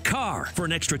code CAR for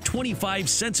an extra 25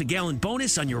 cents a gallon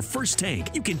bonus on your first tank.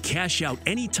 You can cash out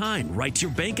anytime right to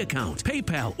your bank account,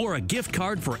 PayPal, or a gift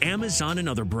card for Amazon and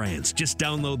other brands. Just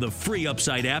download the free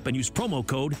Upside app and use promo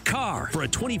code CAR for a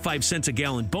 25 cents a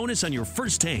gallon bonus on your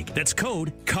first tank. That's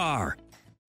code CAR.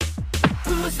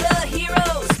 Who's the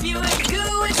hero? Spewing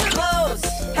goo into the clothes.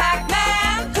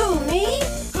 Pac-Man. Who, me?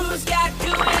 Who's got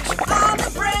gooage on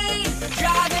the brain?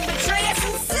 Driving betray us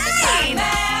insane.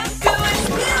 Pac-Man. Gooage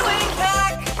spewing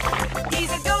pack.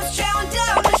 He's a ghost chowing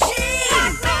down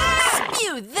machine. Pac-Man.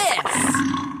 Spew this.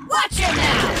 Watch him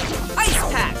now. Ice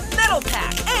pack, metal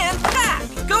pack, and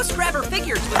pack. Ghost grabber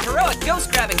figures with heroic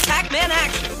ghost grabbing Pac-Man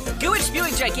action. Gooage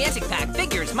spewing gigantic pack.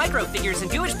 Figures, micro figures,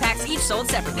 and gooage packs each sold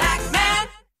separately. Pac-Man.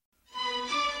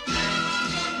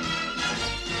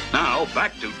 Now,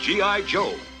 back to G.I.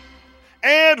 Joe.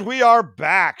 And we are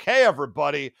back. Hey,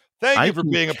 everybody. Thank you for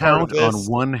being a part of this. On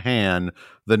one hand,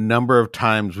 the number of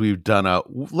times we've done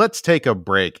let's take a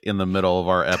break in the middle of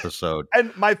our episode.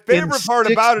 And my favorite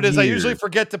part about it is I usually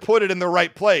forget to put it in the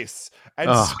right place. And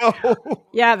so...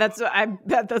 Yeah, I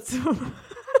bet that's...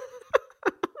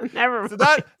 Never. So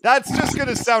that's just going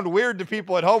to sound weird to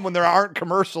people at home when there aren't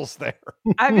commercials there.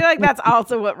 I feel like that's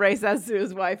also what Ray says to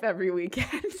his wife every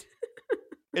weekend.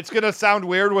 It's going to sound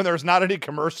weird when there's not any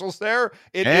commercials there.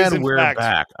 We're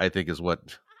back, I think is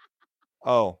what.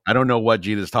 Oh. I don't know what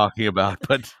Gina's talking about,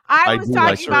 but I was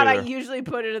talking about I usually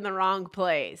put it in the wrong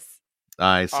place.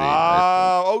 I see.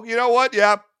 Oh, you know what?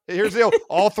 Yeah. Here's the deal.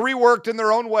 All three worked in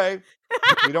their own way.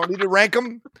 We don't need to rank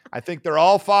them. I think they're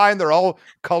all fine. They're all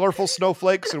colorful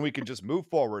snowflakes, and we can just move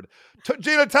forward.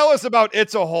 Gina, tell us about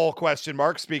It's a Hole ?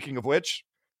 Speaking of which.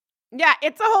 Yeah,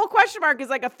 It's a Hole ? Is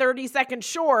like a 30-second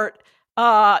short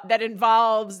that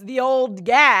involves the old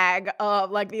gag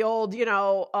of like the old, the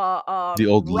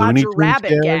old Looney Roger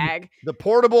Rabbit gag. The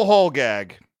portable hole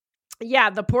gag.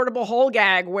 Yeah, the portable hole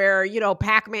gag where,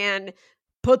 Pac-Man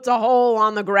puts a hole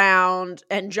on the ground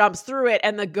and jumps through it,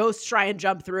 and the ghosts try and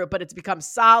jump through it, but it's become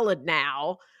solid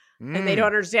now. And they don't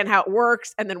understand how it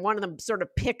works. And then one of them sort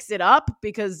of picks it up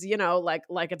because,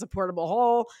 like it's a portable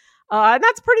hole. And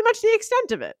that's pretty much the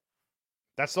extent of it.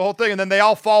 That's the whole thing. And then they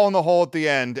all fall in the hole at the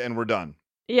end and we're done.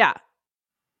 Yeah.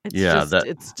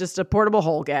 It's just a portable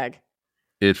hole gag.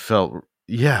 It felt,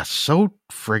 so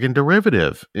friggin'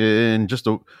 derivative in just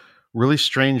a really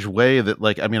strange way that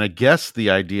I guess the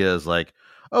idea is like,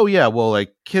 oh yeah, well,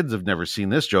 like kids have never seen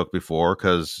this joke before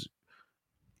because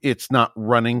it's not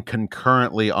running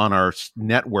concurrently on our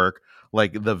network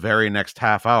like the very next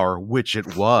half hour, which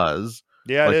it was.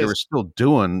 Yeah, like they were still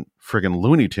doing friggin'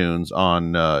 Looney Tunes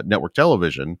on network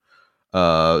television.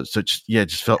 So it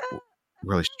just felt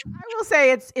really strange. I will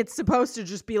say it's supposed to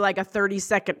just be like a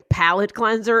 30-second palate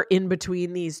cleanser in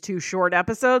between these two short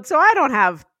episodes. So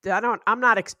I'm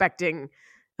not expecting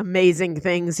amazing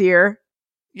things here.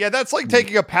 Yeah, that's like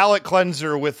taking a palate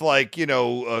cleanser with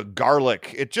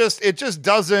garlic. It just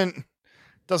doesn't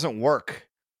work.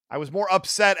 I was more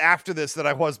upset after this than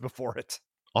I was before it.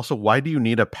 Also, why do you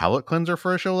need a palate cleanser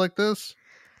for a show like this?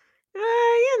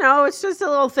 It's just a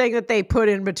little thing that they put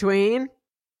in between.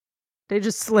 They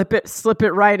just slip it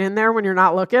right in there when you're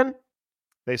not looking.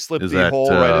 They slip the hole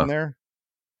right in there.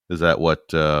 Is that what?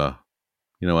 You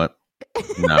know what?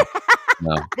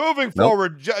 No. Moving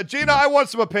forward, Gina, I want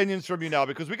some opinions from you now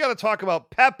because we got to talk about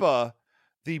Peppa,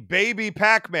 the baby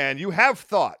Pac-Man. You have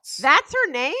thoughts? That's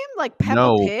her name, like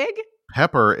Peppa Pig.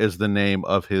 Pepper is the name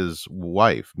of his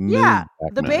wife. Yeah,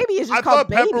 the baby is just called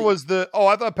Baby.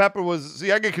 I thought Pepper was.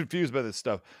 See, I get confused by this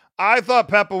stuff. I thought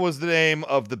Peppa was the name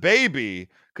of the baby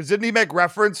Because didn't he make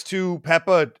reference to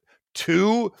Peppa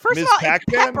 2, First Ms. of all, Pac-Man?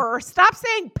 it's Pepper. Stop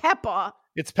saying Peppa.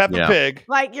 It's Peppa Yeah. Pig.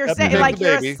 Like you're Peppa saying, Pig like the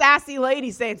you're baby. a sassy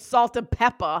lady saying salt and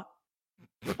pepper.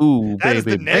 Ooh, That is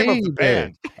the name of the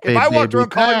band. If I walked around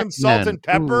calling them Salt and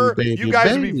Pepper, you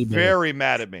guys would be very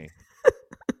mad at me.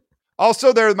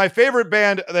 Also, they're my favorite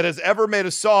band that has ever made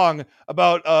a song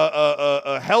about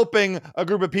helping a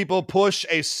group of people push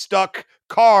a stuck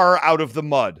car out of the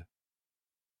mud.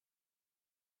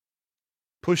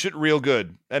 Push it real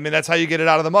good. I mean, that's how you get it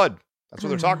out of the mud. That's what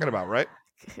they're talking about, right?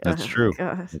 That's Oh, true.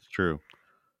 God. It's true.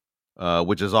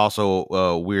 Which is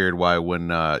also weird. Why when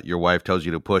your wife tells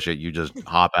you to push it, you just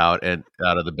hop out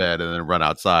of the bed and then run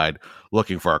outside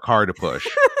looking for a car to push.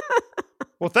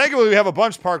 Well, thankfully, we have a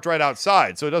bunch parked right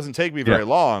outside, so it doesn't take me very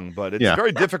long, but it's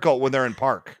very difficult when they're in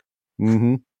park.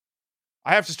 Mm-hmm.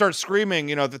 I have to start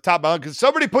screaming, at the top of my lungs, because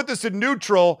somebody put this in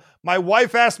neutral. My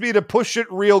wife asked me to push it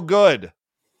real good.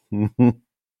 Mm-hmm.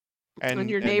 And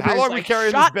your and neighbor's how long like, we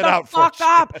carrying shut this bit the out for? fuck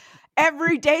up.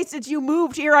 Every day since you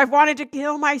moved here, I've wanted to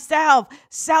kill myself.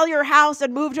 Sell your house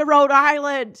and move to Rhode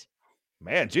Island.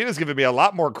 Man, Gina's giving me a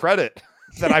lot more credit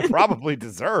than I probably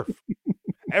deserve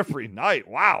every night.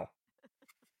 Wow.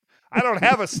 I don't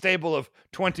have a stable of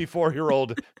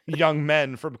 24-year-old young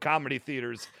men from comedy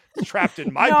theaters trapped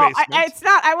in my basement. It's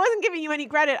not. I wasn't giving you any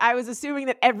credit. I was assuming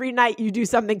that every night you do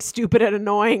something stupid and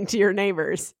annoying to your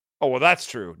neighbors. Oh, well, that's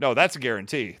true. No, that's a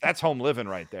guarantee. That's home living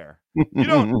right there. You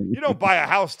don't buy a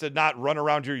house to not run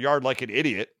around your yard like an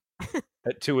idiot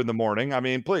at 2 a.m. I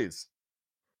mean, please.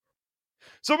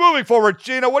 So moving forward,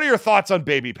 Gina, what are your thoughts on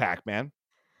Baby Pac-Man?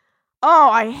 Oh,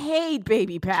 I hate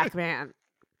Baby Pac-Man.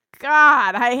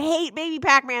 God, I hate Baby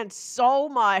Pac-Man so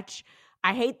much.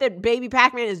 I hate that Baby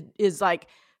Pac-Man is like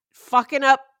fucking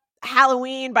up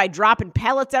Halloween by dropping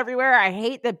pellets everywhere. I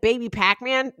hate that Baby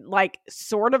Pac-Man like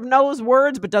sort of knows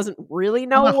words but doesn't really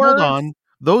know words. Hold on.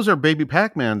 Those are Baby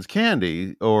Pac-Man's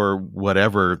candy or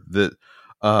whatever.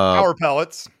 Power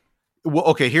pellets. Well,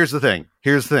 okay, here's the thing.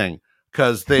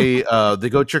 Because they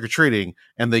go trick-or-treating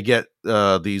and they get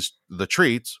the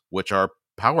treats, which are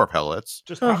power pellets.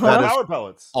 Just power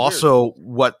pellets. Also,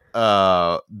 what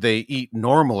they eat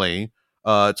normally.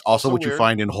 It's also what you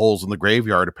find in holes in the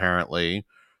graveyard, apparently.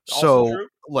 So,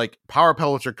 like, power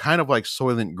pellets are kind of like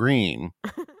Soylent Green,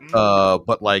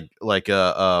 but like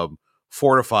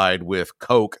fortified with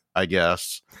Coke, I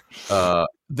guess. That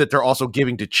they're also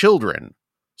giving to children.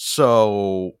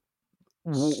 So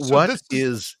what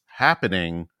is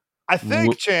happening? I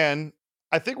think, Chan,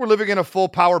 we're living in a full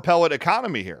power pellet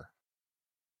economy here.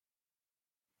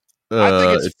 I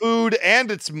think it's food and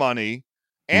it's money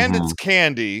and it's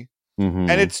candy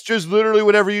and it's just literally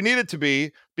whatever you need it to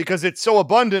be because it's so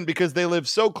abundant because they live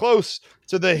so close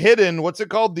to the hidden, what's it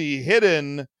called?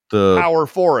 The power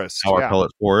forest. Power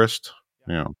pellet forest.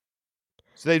 Yeah.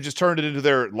 So they've just turned it into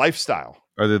their lifestyle.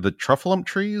 Are they the truffalump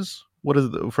trees? What is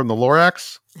it, from the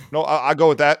Lorax? No, I'll go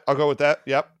with that.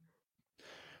 Yep.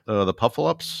 The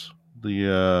puffalumps?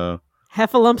 The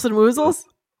Heffalumps and woozles?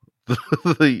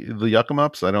 the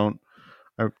yuccamups?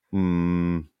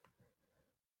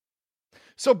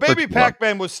 So Baby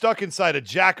Pac-Man was stuck inside a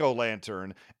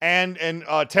jack-o'-lantern and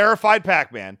terrified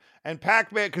Pac-Man. And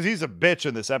Pac-Man, because he's a bitch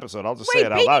in this episode, I'll just say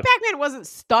it out loud. Baby Pac-Man wasn't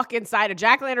stuck inside a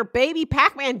jack-o'-lantern. Baby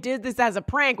Pac-Man did this as a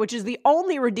prank, which is the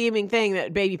only redeeming thing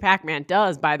that Baby Pac-Man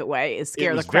does, by the way, is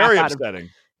scare the crap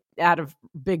out of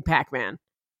Big Pac-Man.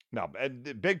 No,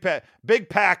 Big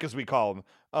Pac, as we call him.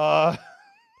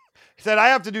 He said, I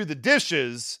have to do the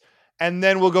dishes, and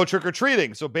then we'll go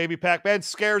trick-or-treating. So Baby Pac-Man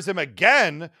scares him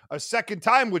again a second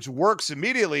time, which works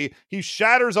immediately. He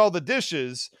shatters all the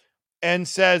dishes and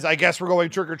says, I guess we're going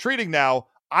trick-or-treating now.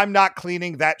 I'm not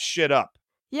cleaning that shit up.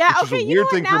 Yeah, okay, you know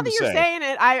what? Now that you're saying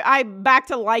it, I'm back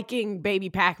to liking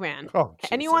Baby Pac-Man. Oh,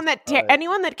 anyone that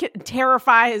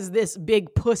terrifies this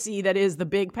big pussy that is the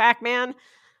Big Pac-Man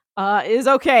is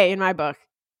okay in my book.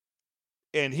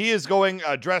 And he is going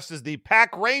dressed as the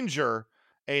Pac Ranger,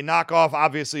 a knockoff,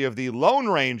 obviously, of the Lone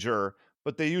Ranger,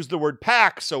 but they use the word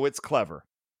Pac, so it's clever.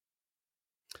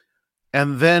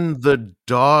 And then the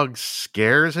dog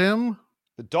scares him?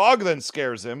 The dog then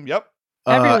scares him, yep.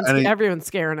 Everyone's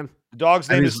scaring him. The dog's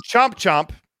name is Chomp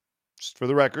Chomp, just for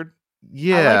the record.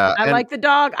 Yeah. I like the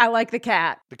dog. I like the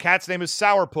cat. The cat's name is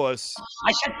Sourpuss.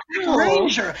 I said Pac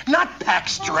Ranger, not Pac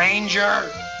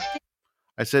Stranger.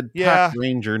 I said Pac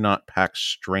Ranger, not Pac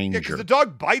Stranger. Yeah, because the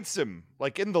dog bites him,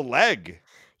 like in the leg.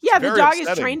 Yeah, the dog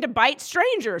is trained to bite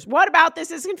strangers. What about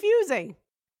this is confusing?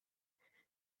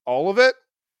 All of it?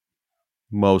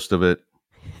 Most of it.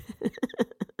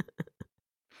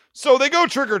 So they go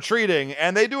trick-or-treating,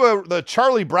 and they do the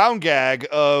Charlie Brown gag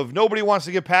of nobody wants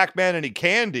to give Pac-Man any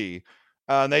candy.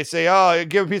 And they say, oh,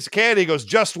 give a piece of candy. He goes,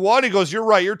 just one? He goes, you're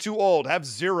right. You're too old. Have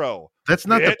 0. That's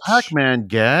not the bitch. Pac-Man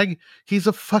gag. He's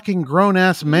a fucking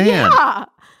grown-ass man. Yeah.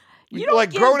 You don't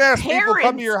like give grown-ass people come to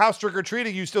parents- your house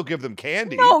trick-or-treating, you still give them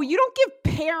candy. No, you don't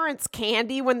give parents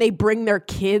candy when they bring their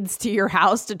kids to your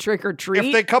house to trick or treat.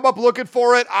 If they come up looking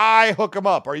for it, I hook them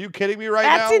up. Are you kidding me right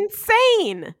That's now?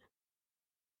 insane.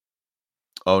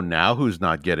 Oh, now who's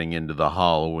not getting into the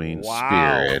Halloween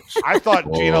spirit? I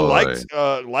thought Gina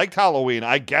Boy. liked Halloween.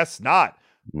 I guess not.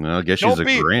 Well, I guess she's a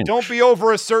Grinch. Don't be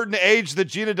over a certain age that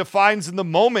Gina defines in the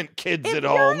moment, kids If at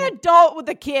you're home. an adult with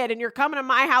a kid and you're coming to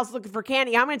my house looking for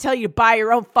candy, I'm going to tell you to buy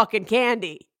your own fucking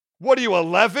candy. What are you,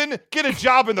 11? Get a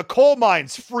job in the coal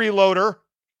mines, freeloader.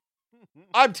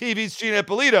 I'm TV's Gina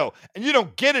Ippolito, and you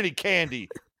don't get any candy.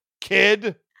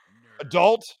 Kid,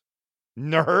 adult,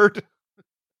 nerd.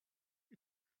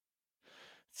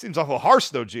 Seems awful harsh,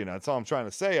 though, Gina. That's all I'm trying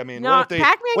to say. I mean, No, what if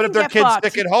Pac-Man what if can their get kid's fucked.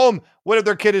 sick at home? What if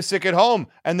their kid is sick at home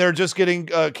and they're just getting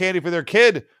candy for their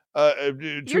kid to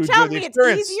You're enjoy telling the me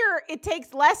experience? it's easier, it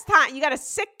takes less time. You got a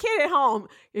sick kid at home.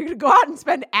 You're going to go out and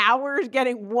spend hours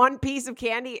getting one piece of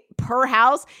candy per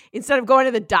house instead of going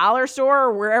to the dollar store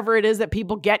or wherever it is that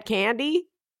people get candy?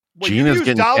 Well, you Gina's use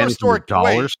getting candy from the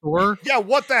dollar store? Yeah,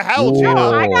 what the hell, Whoa.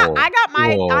 Gina?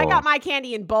 I got my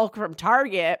candy in bulk from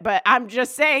Target, but I'm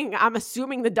just saying, I'm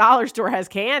assuming the dollar store has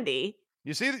candy.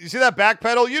 You see that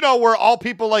backpedal? You know where all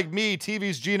people like me,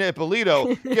 TV's Gina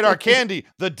Ippolito, get our candy?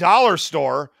 The dollar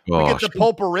store. We Oh, get the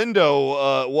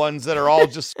Pulparindo ones that are all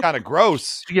just kind of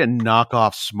gross. You get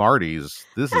knockoff Smarties.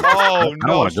 This is. Oh I don't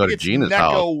no! want to She go to gets Gina's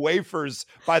house. Necco wafers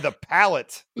by the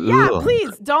pallet. Yeah, Ugh.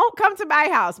 please don't come to my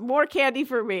house. More candy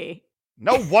for me.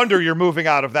 No wonder you're moving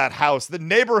out of that house. The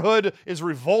neighborhood is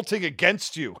revolting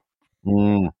against you.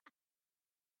 Mm.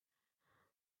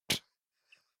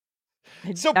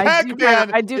 So I do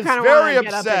Pac-Man kinda is wanna very get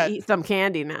up upset. and eat some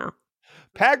candy now.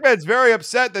 Pac-Man's very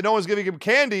upset that no one's giving him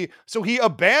candy, so he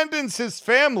abandons his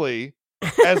family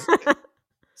as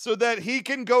so that he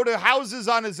can go to houses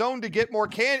on his own to get more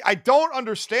candy. I don't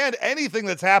understand anything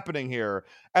that's happening here.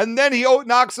 And then he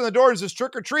knocks on the door and says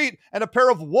trick or treat, and a pair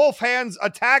of wolf hands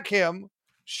attack him,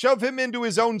 shove him into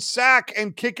his own sack,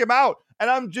 and kick him out. And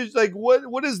I'm just like,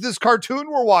 what is this cartoon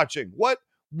we're watching? What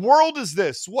world is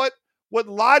this? What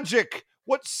logic?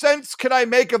 What sense can I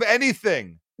make of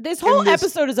anything? This whole this-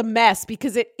 episode is a mess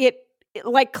because it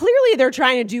like clearly they're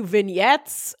trying to do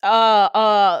vignettes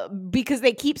because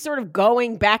they keep sort of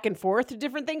going back and forth to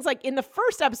different things. Like in the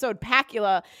first episode,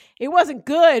 Pacula, it wasn't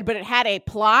good, but it had a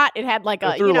plot. It had like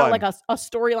a through line. like a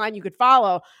storyline you could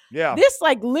follow. Yeah. This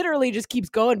like literally just keeps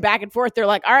going back and forth. They're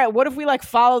like, all right, what if we like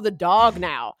follow the dog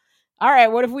now? All right,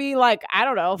 what if we like, I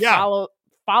don't know, Yeah.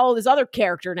 follow this other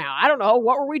character now? I don't know.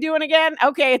 What were we doing again?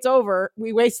 Okay, it's over.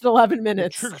 We wasted 11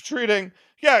 minutes. Trick or treating.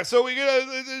 Yeah, so we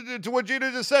to what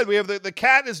Gina just said, we have the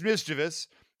cat is mischievous,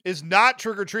 is not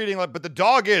trick or treating, but the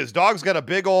dog is. Dog's got a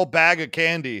big old bag of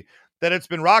candy that it's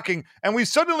been rocking, and we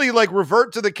suddenly like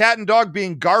revert to the cat and dog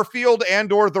being Garfield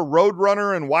and or the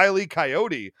Roadrunner and Wile E.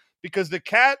 Coyote, because the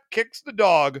cat kicks the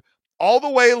dog all the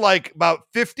way like about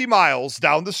 50 miles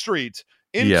down the street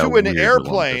into an weird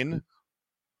airplane.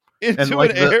 Into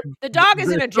like an air. The dog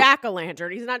isn't a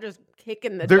jack-o'-lantern. He's not just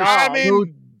kicking the There's dog. I mean, so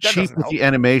that cheap doesn't with help. the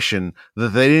animation that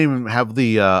they didn't even have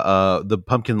the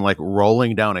pumpkin like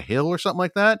rolling down a hill or something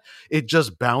like that. It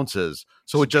just bounces.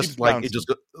 So it Just just keeps like bouncing. it just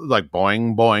go, like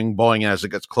boing boing boing as it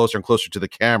gets closer and closer to the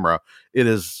camera. It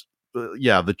is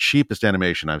the cheapest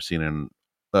animation I've seen in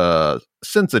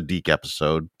since a Deke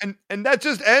episode. And that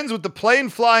just ends with the plane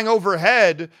flying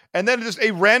overhead, and then just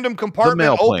a random compartment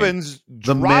mail plane. opens,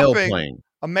 The mail dropping plane.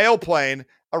 a mail plane.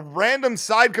 A random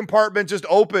side compartment just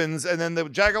opens, and then the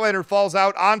jack-o'-lantern falls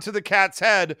out onto the cat's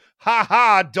head. Ha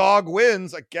ha! Dog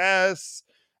wins, I guess.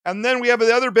 And then we have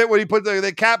the other bit where he put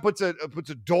the cat puts a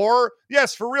door.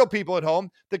 Yes, for real people at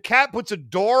home, the cat puts a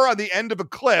door on the end of a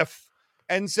cliff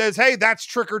and says, "Hey, that's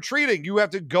trick or treating. You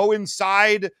have to go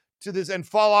inside to this and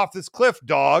fall off this cliff,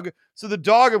 dog." So the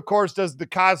dog, of course, does the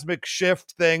cosmic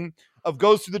shift thing of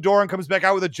goes through the door and comes back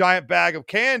out with a giant bag of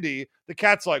candy. The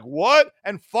cat's like, "What?"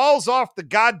 and falls off the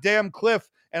goddamn cliff.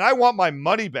 And I want my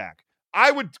money back.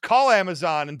 I would call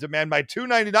Amazon and demand my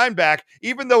 $2.99 back,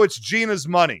 even though it's Gina's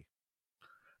money.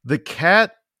 The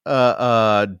cat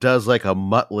does like a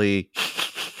Muttley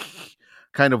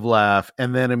kind of laugh,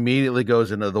 and then immediately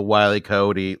goes into the Wile E.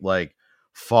 Coyote like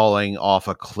falling off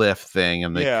a cliff thing,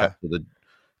 and they Yeah. cut to the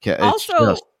cat. It's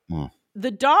Also, just, the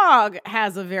dog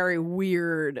has a very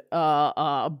weird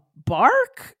bark.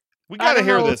 We I got to don't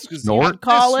hear know this if because you could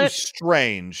call this it. was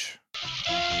strange.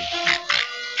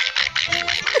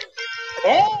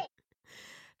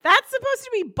 That's supposed to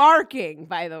be barking,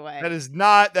 by the way. That is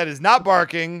not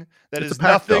barking. That It's is a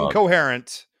pack nothing dog.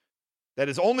 coherent. That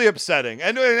is only upsetting.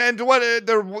 And what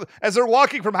they're as they're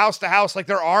walking from house to house, like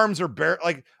their arms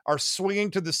are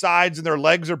swinging to the sides and their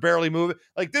legs are barely moving.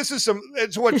 Like this is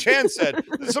it's what Chan said.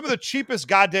 This is some of the cheapest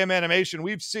goddamn animation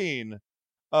we've seen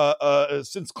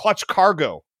since Clutch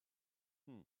Cargo.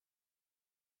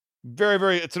 Very,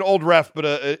 very. It's an old ref, but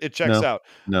it checks out.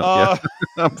 No, yeah.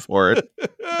 I'm for it.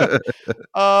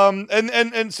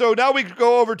 And so now we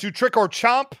go over to Trick or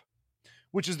Chomp,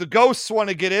 which is the ghosts want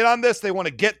to get in on this. They want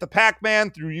to get the Pac-Man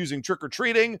through using trick or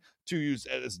treating to use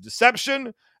as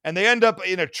deception, and they end up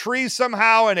in a tree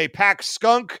somehow, and a pack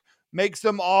skunk makes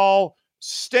them all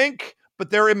stink.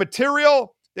 But they're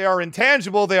immaterial. They are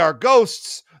intangible. They are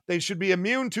ghosts. They should be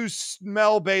immune to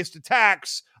smell-based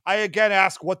attacks. I again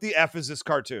ask, what the F is this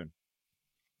cartoon?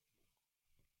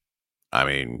 I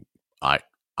mean,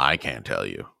 I can't tell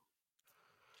you.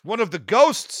 One of the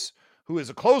ghosts, who is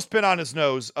a clothespin on his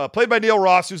nose, played by Neil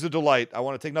Ross, who's a delight. I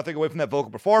want to take nothing away from that vocal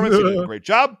performance. He did a great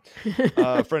job.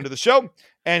 Friend of the show.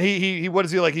 And he what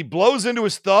is he like? He blows into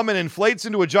his thumb and inflates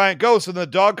into a giant ghost, and the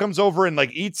dog comes over and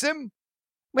like eats him.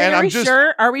 Wait, and are we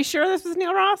sure? Are we sure this was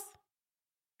Neil Ross?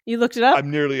 You looked it up?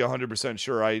 I'm nearly 100%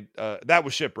 sure. That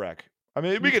was Shipwreck. I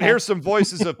mean, we could hear some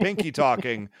voices of Pinky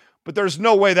talking, but there's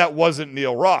no way that wasn't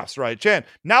Neil Ross, right, Chan?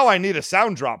 Now I need a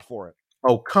sound drop for it.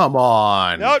 Oh, come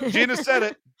on. No, Gina said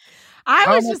it.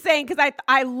 I was just saying, because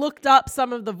I looked up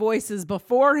some of the voices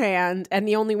beforehand, and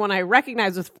the only one I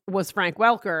recognized was Frank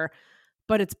Welker,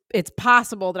 but it's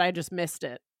possible that I just missed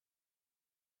it.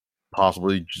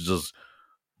 Possibly just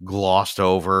glossed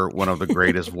over one of the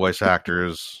greatest voice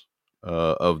actors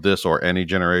of this or any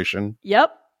generation.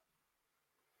 Yep.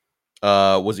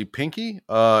 Was he Pinky?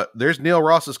 There's Neil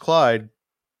Ross's Clyde.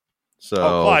 So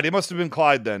Clyde. It must have been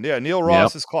Clyde then. Yeah, Neil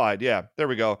Ross is Clyde. Yeah, there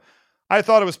we go. I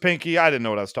thought it was Pinky. I didn't know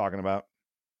what I was talking about.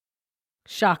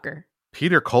 Shocker.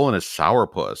 Peter Cullen is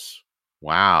Sourpuss.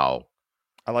 Wow.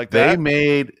 I like that. They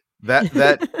made that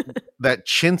that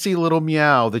chintzy little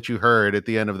meow that you heard at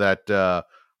the end of that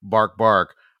bark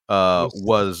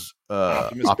was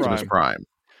Optimus Prime.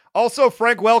 Also,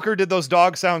 Frank Welker did those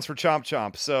dog sounds for Chomp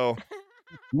Chomp, so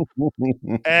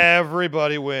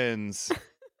everybody wins.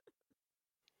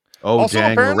 Oh, also,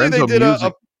 dang. apparently Lorenzo they did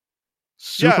Music.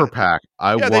 Super PAC.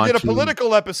 They did a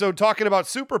political episode talking about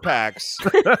super PACs,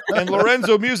 and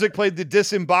Lorenzo Music played the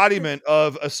disembodiment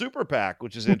of a super PAC,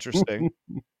 which is interesting.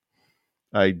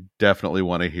 I definitely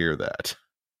want to hear that.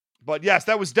 But yes,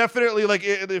 that was definitely like,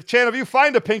 if Chan, if you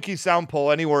find a Pinky sound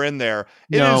pull anywhere in there,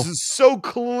 it No. is so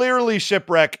clearly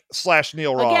Shipwreck /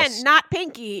 Neil Ross. Again, not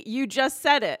Pinky. You just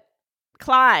said it.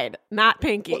 Clyde, not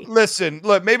Pinky. Listen,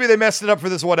 look, maybe they messed it up for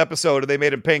this one episode and they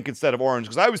made him pink instead of orange,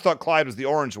 because I always thought Clyde was the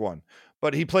orange one,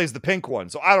 but he plays the pink one.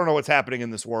 So I don't know what's happening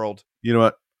in this world. You know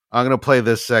what? I'm going to play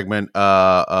this segment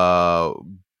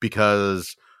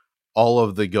because all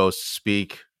of the ghosts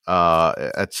speak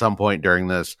at some point during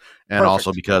this, and Perfect.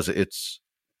 also because it's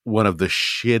one of the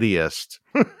shittiest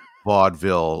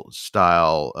vaudeville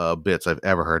style bits I've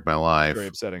ever heard in my life. Very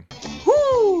upsetting.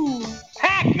 Whoo!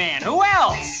 Pac-Man, who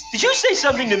else? Did you say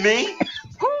something to me?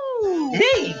 Who?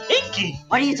 Me, Inky.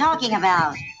 What are you talking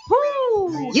about?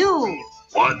 Who? You.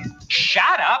 What?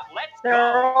 Shut up. Let's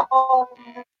go.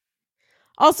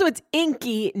 Also, it's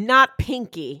Inky, not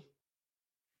Pinky.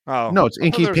 Oh No, it's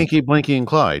Inky, there's- Pinky, Blinky, and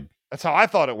Clyde. That's how I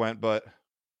thought it went, but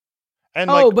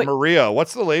But Maria,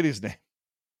 what's the lady's name?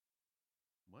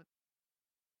 What?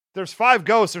 There's 5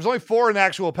 ghosts. There's only 4 in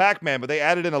actual Pac-Man, but they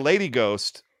added in a lady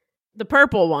ghost, the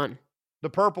purple one. the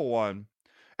purple one.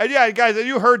 And yeah, guys,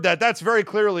 you heard that. That's very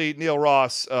clearly Neil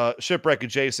Ross, Shipwreck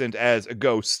adjacent as a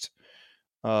ghost.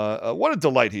 What a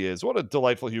delight he is. What a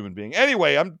delightful human being.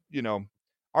 Anyway,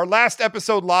 our last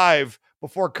episode live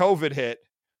before COVID hit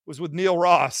was with Neil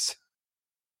Ross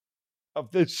of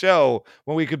this show,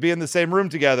 when we could be in the same room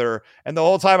together. And the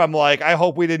whole time I'm like, I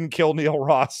hope we didn't kill Neil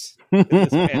Ross in this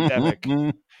pandemic,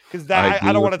 because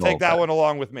I don't want to take that one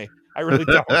along with me. I really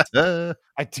don't.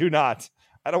 I do not.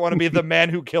 I don't want to be the man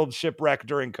who killed Shipwreck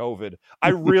during COVID. I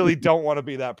really don't want to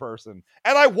be that person.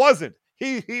 And I wasn't.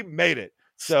 He made it.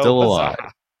 So Still alive.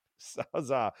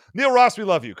 Huzzah. Neil Ross, we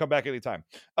love you. Come back anytime.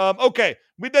 Okay,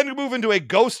 we then move into a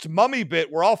ghost mummy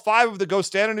bit where all 5 of the ghosts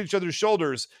stand on each other's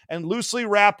shoulders and loosely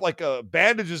wrap like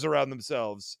bandages around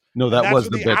themselves. No, And that that's was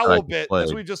what the the bit owl I bit, played.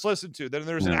 as we just listened to. Then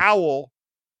there's an Yeah. owl.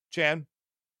 Chan,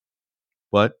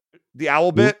 What? the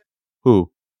owl bit.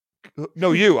 Who?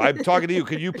 No, you. I'm talking to you.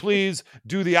 Can you please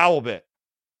do the owl bit?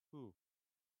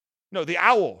 No, the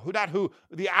owl. Who? Not who.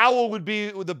 The owl would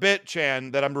be the bit,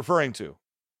 Chan, that I'm referring to.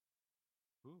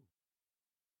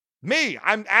 Me,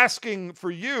 I'm asking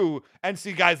for you. And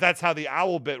see, guys, that's how the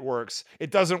owl bit works. It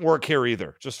doesn't work here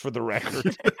either, just for the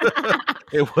record.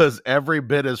 It was every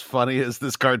bit as funny as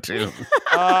this cartoon.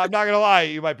 I'm not going to lie.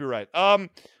 You might be right.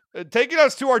 Taking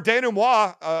us to our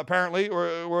denouement, apparently,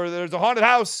 where there's a haunted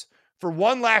house for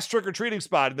one last trick-or-treating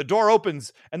spot. And the door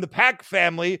opens, and the Pack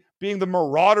family, being the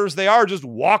marauders they are, just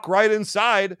walk right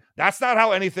inside. That's not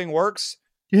how anything works.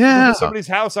 Yeah. You go to somebody's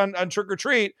house on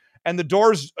trick-or-treat, and the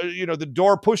doors, the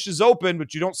door pushes open,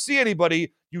 but you don't see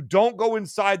anybody. You don't go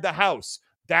inside the house.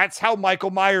 That's how Michael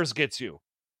Myers gets you.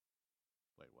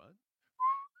 Wait, what?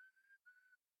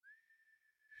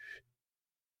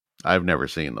 I've never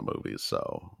seen the movies,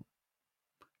 so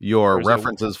your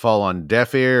references fall on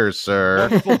deaf ears, sir.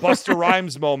 Wonderful Busta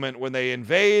Rhymes moment when they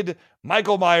invade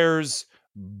Michael Myers'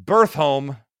 birth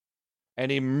home,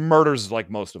 and he murders like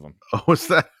most of them. Oh, what's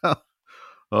that?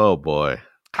 Oh boy.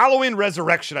 Halloween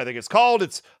Resurrection, I think it's called.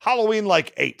 It's Halloween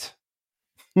like 8.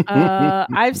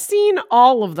 I've seen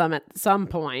all of them at some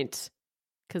point,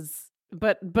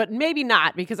 but maybe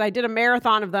not, because I did a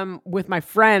marathon of them with my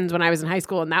friends when I was in high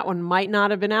school, and that one might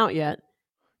not have been out yet.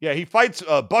 Yeah, he fights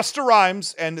Busta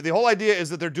Rhymes, and the whole idea is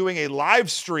that they're doing a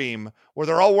live stream where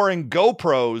they're all wearing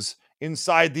GoPros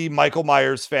inside the Michael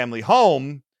Myers family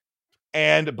home,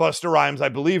 and Busta Rhymes, I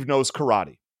believe, knows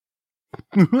karate.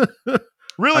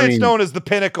 Really, it's known as the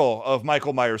pinnacle of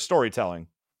Michael Myers storytelling.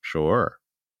 Sure.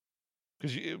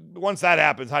 Because once that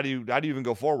happens, how do you even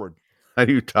go forward? How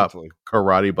do you top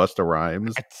Karate Busta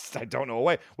Rhymes? I don't know a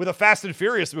way. With a Fast and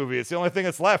Furious movie, it's the only thing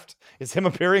that's left is him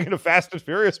appearing in a Fast and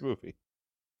Furious movie.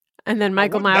 And then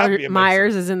Michael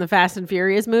Myers is in the Fast and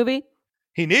Furious movie?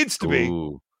 He needs to be.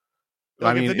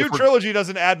 Like, if the new trilogy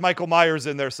doesn't add Michael Myers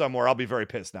in there somewhere, I'll be very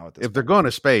pissed now at this. If they're going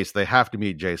to space, they have to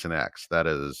meet Jason X.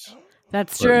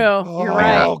 That's true. You're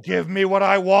right. Oh, give me what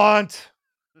I want.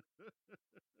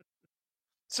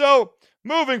 So,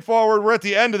 moving forward, we're at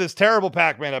the end of this terrible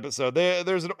Pac-Man episode.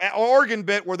 There's an organ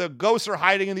bit where the ghosts are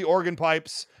hiding in the organ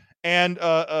pipes, and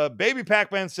baby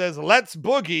Pac-Man says, "Let's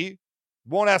boogie."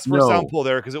 Won't ask for a sound pull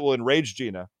there because it will enrage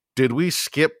Gina. Did we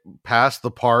skip past the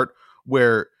part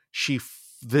where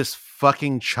this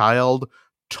fucking child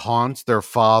taunts their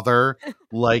father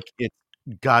like it's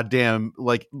goddamn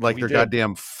like they're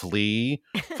goddamn Flea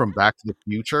from Back to the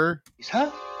Future? Huh?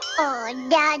 Oh,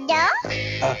 Dada?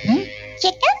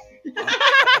 Chicken?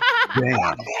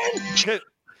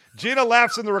 Gina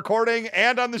laughs in the recording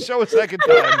and on the show a second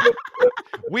time.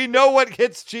 We know what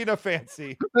hits Gina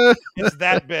fancy. It's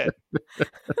that bit.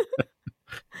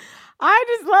 I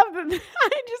just love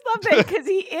that because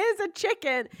he is a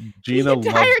chicken Gina the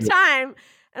entire time.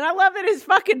 And I love that his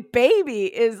fucking baby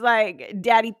is like,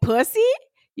 "Daddy pussy?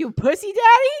 You pussy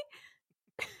daddy?"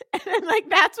 And like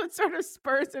that's what sort of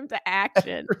spurs him to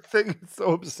action. Everything is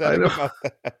so upsetting about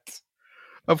that.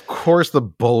 Of course, the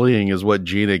bullying is what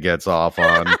Gina gets off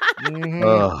on. Mm-hmm.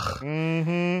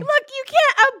 Mm-hmm. Look,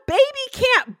 a baby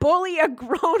can't bully a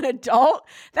grown adult.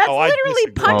 That's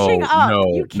literally punching up.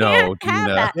 You can't have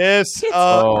Gina. that.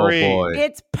 Disagree.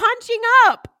 It's punching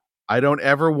up. I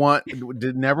never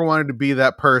wanted to be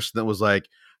that person that was like,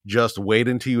 just wait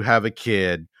until you have a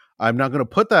kid. I'm not going to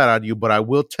put that on you, but I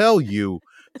will tell you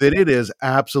that it is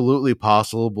absolutely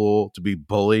possible to be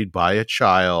bullied by a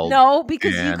child. No,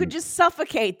 because you could just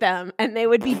suffocate them and they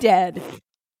would be dead.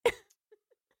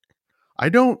 I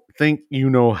don't think you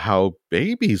know how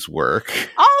babies work.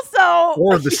 Also,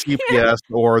 or the CPS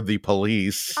or the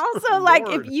police. Also, like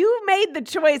if you made the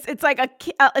choice, it's like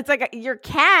your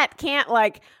cat can't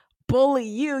like bully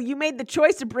you. You made the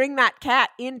choice to bring that cat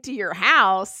into your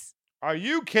house. Are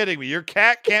you kidding me? Your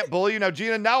cat can't bully you? Now,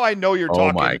 Gina, now I know you're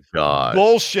talking my God.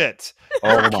 bullshit.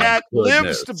 Your cat goodness.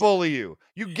 lives to bully you.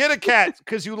 You get a cat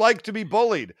because you like to be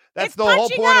bullied. That's the whole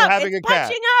point of having a cat.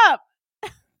 Punching up.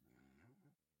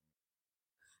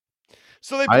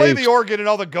 So they play the organ and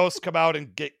all the ghosts come out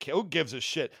and get killed. Who gives a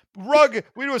shit?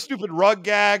 We do a stupid rug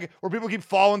gag where people keep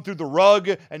falling through the rug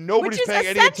and nobody's paying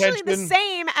any attention. Which is essentially the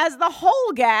same as the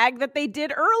whole gag that they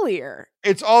did earlier.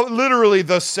 It's all literally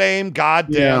the same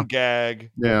goddamn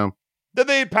gag. Yeah. Then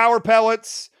they eat power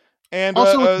pellets. And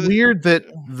also, it's weird that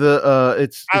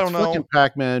it's don't know. fucking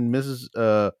Pac-Man,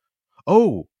 Mrs.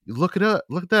 Look it up.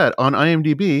 Look at that on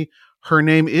IMDb. Her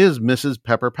name is Mrs.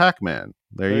 Pepper Pac-Man.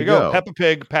 There you go. Peppa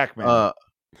Pig, Pac-Man.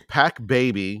 Pac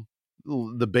Baby.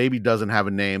 The baby doesn't have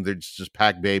a name. They're just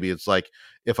Pac Baby. It's like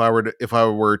if I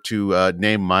were to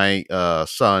name my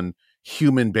son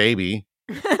Human Baby.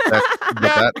 That's what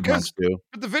that amounts to.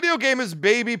 But the video game is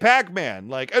Baby Pac-Man.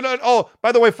 Like,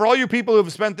 by the way, for all you people who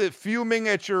have spent it fuming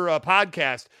at your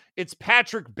podcast, it's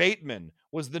Patrick Bateman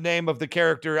was the name of the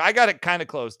character. I got it kind of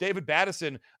close. David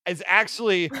Battison is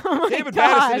actually David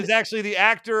God. Battison is actually the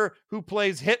actor who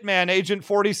plays Hitman Agent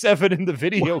 47 in the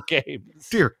video games.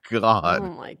 Dear God. Oh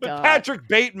my But God. Patrick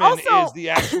Bateman Also- is the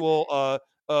actual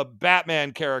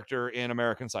Batman character in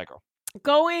American Psycho.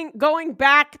 Going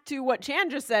back to what Chan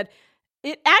just said,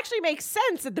 it actually makes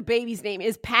sense that the baby's name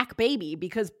is Pac Baby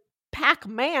because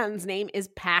Pac-Man's name is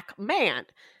Pac-Man.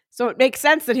 So it makes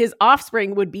sense that his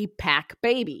offspring would be Pac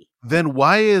Baby. Then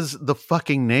why is the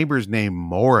fucking neighbor's name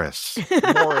Morris?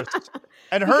 Morris.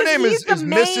 And her Because name he's is the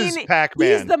Mrs. main-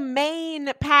 Pac-Man. He's the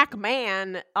main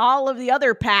Pac-Man. All of the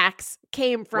other Pacs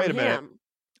came from Wait a minute. him.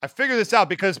 I figured this out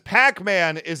because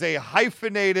Pac-Man is a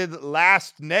hyphenated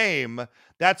last name.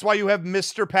 That's why you have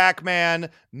Mr. Pac-Man,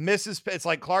 Mrs. It's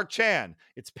like Clark Chan.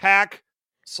 It's Pac/Man,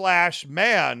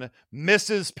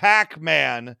 Mrs.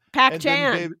 Pac-Man.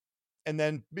 Pac-Chan. And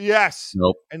then, yes.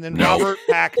 Nope. And then Nope. Robert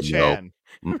Pac-Chan.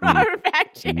 Robert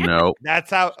Pac-Chan. Nope. That's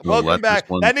how. We'll Welcome let back. this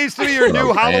one That needs to be your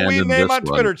new Halloween abandon name this on one.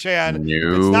 Twitter, Chan. If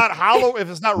it's Nope. not if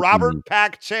it's not Robert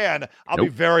Pac-Chan, I'll be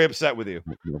Nope. very upset with you.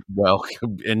 Well,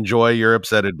 enjoy your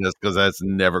upsetness because that's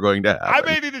never going to I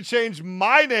happen. may need to change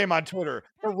my name on Twitter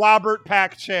to Robert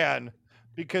Pac-Chan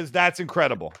because that's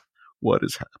incredible. What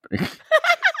is happening?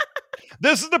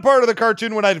 This is the part of the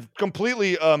cartoon when I've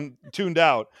completely tuned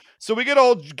out. So we get a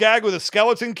old gag with a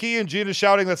skeleton key and Gina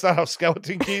shouting that's not how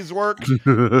skeleton keys work.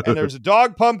 And there's a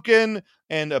dog pumpkin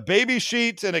and a baby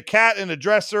sheet and a cat in a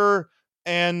dresser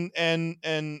and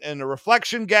a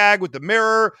reflection gag with the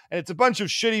mirror, and it's a bunch of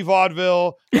shitty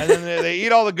vaudeville, and then they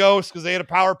eat all the ghosts because they ate a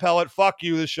power pellet. Fuck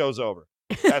you, this show's over.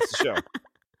 That's the show.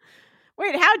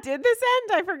 Wait, how did this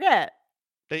end? I forget.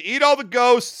 They eat all the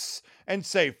ghosts and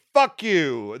say, fuck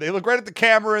you. They look right at the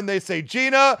camera and they say,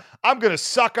 Gina, I'm going to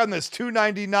suck on this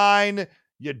 $2.99,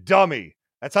 you dummy.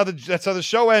 That's how the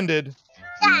show ended.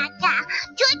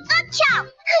 Twinkle chomp.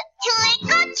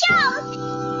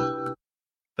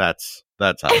 That's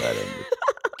how that ended.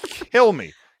 Kill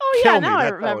me. Oh Kill yeah, me. now I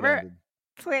That's how it remember. ended.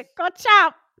 Twinkle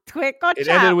chop, twinkle It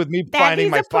chop. ended with me finding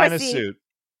my Daddy's a finest pussy. suit.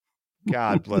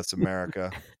 God bless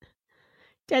America.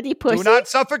 Daddy pussy. Do not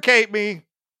suffocate me.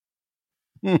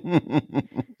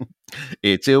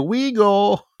 It's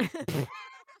illegal.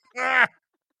 Ah.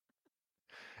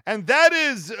 And that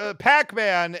is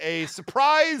Pac-Man, a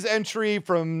surprise entry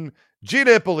from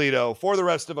Gina Ippolito for the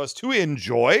rest of us to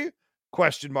enjoy?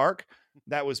 Question mark.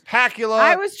 That was Pacula.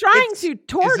 I was trying to Is it a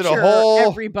torture whole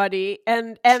everybody,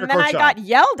 and then trick or I chop? got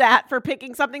yelled at for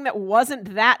picking something that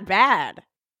wasn't that bad.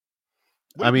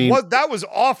 I mean- that was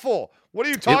awful. What are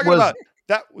you talking was- about?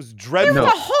 That was There dreadful.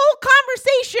 was a whole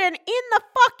conversation in the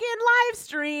fucking live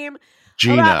stream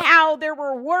Gina, about how there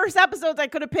were worse episodes I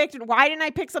could have picked, and why didn't I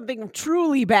pick something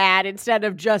truly bad instead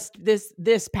of just this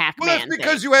Pac-Man? Well, that's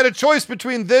because you had a choice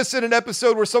between this and an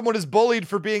episode where someone is bullied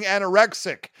for being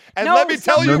anorexic. And No, let me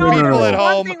tell you, No, no, no, people no. at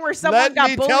One home, thing where someone let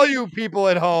got me tell bullied you, people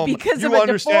at home, because you of a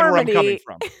understand where I'm coming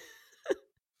deformity. from.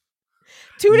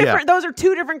 Two Yeah. different. Those are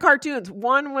two different cartoons.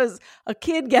 One was a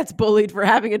kid gets bullied for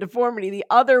having a deformity. The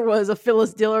other was a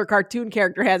Phyllis Diller cartoon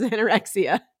character has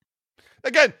anorexia.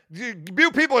 Again,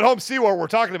 you people at home see what we're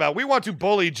talking about. We want to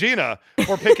bully Gina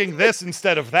for picking this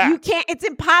instead of that. You can't. It's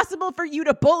impossible for you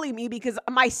to bully me because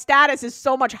my status is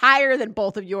so much higher than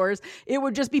both of yours. It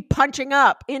would just be punching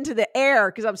up into the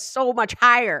air because I'm so much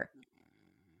higher.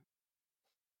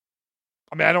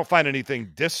 I mean, I don't find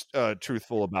anything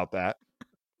truthful about that.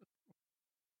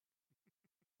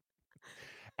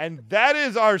 And that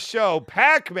is our show,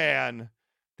 Pac-Man,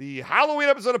 the Halloween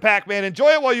episode of Pac-Man. Enjoy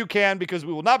it while you can, because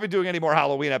we will not be doing any more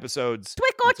Halloween episodes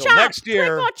Twinkle until chomp. next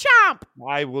year. Twinkle chomp.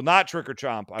 I will not trick or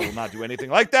chomp. I will not do anything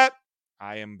like that.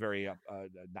 I am very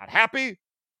not happy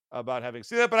about having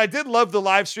seen that, but I did love the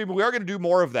live stream, and we are going to do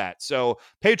more of that. So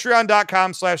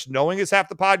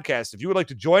patreon.com/knowingishalfthepodcast. If you would like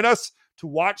to join us to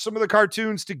watch some of the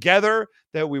cartoons together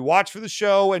that we watch for the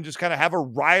show and just kind of have a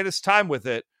riotous time with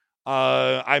it,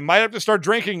 I might have to start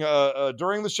drinking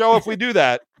during the show if we do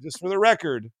that, just for the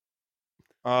record.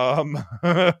 And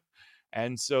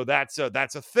so that's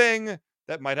a thing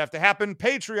that might have to happen.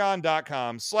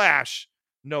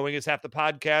 Patreon.com/knowing is half the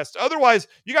podcast. Otherwise,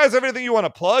 you guys have anything you want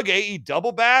to plug? AE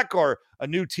Double Back or a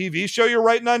new TV show you're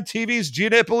writing on TV's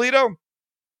Gina Ippolito?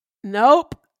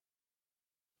 Nope.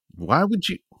 why would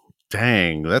you?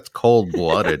 Dang, that's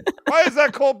cold-blooded. Why is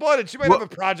that cold-blooded? She might Well- have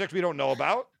a project we don't know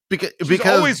about. Because She's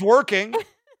always working.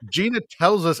 Gina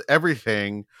tells us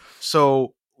everything,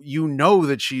 so you know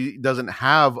that she doesn't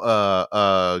have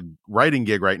a writing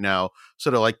gig right now.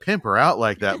 So to like pimp her out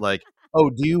like that, like, oh,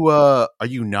 do you are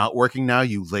you not working now,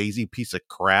 you lazy piece of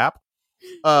crap?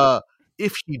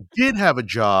 If she did have a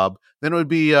job, then it would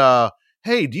be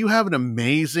hey, do you have an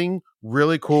amazing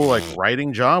really cool like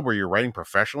writing job where you're writing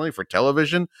professionally for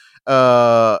television.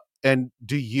 And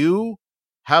do you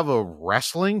have a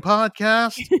wrestling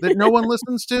podcast that no one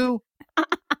listens to?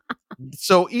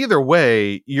 So either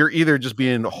way, you're either just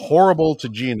being horrible to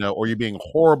Gina or you're being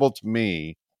horrible to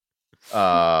me.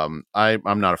 I'm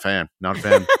not a fan. Not a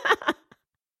fan.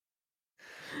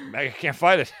 I can't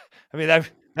fight it. I mean,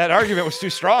 that argument was too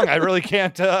strong. I really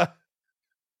can't. I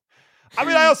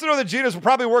mean, I also know that Gina's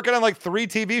probably working on like 3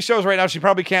 TV shows right now she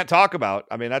probably can't talk about.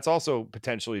 I mean, that's also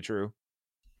potentially true.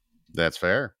 That's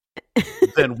fair.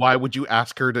 Then why would you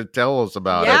ask her to tell us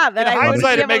about it? Yeah, that In I wouldn't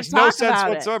hindsight, be it able to makes no talk sense about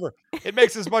it. whatsoever. It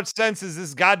makes as much sense as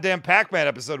this goddamn Pac-Man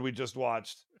episode we just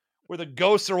watched, where the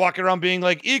ghosts are walking around being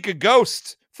like, "Eek a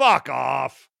ghost, fuck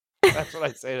off." That's what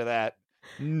I say to that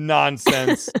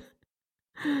nonsense.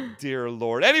 Dear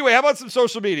Lord. Anyway, how about some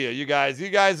social media, you guys?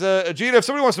 Gina, if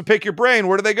somebody wants to pick your brain,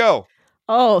 where do they go?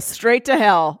 Oh, straight to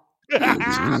hell.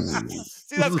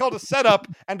 See, that's called a setup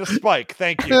and a spike.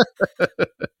 Thank you.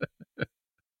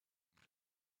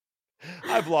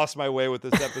 I've lost my way with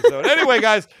this episode. Anyway,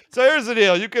 guys, so here's the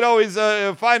deal. You can always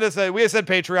find us at, we said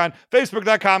Patreon,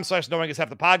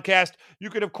 facebook.com/knowingishalfthe podcast. You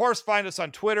can, of course, find us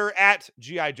on Twitter at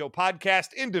G.I. Joe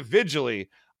Podcast. Individually,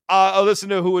 listen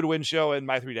to Who Would Win Show and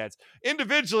My Three Dads.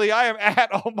 Individually, I am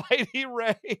at Almighty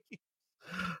Ray.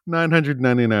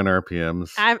 999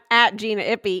 RPMs. I'm at Gina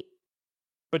Ippy.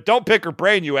 But don't pick her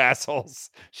brain, you assholes.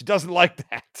 She doesn't like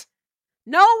that.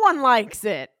 No one likes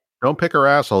it. Don't pick her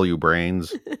asshole, you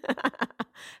brains.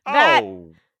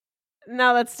 No,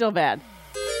 that's still bad.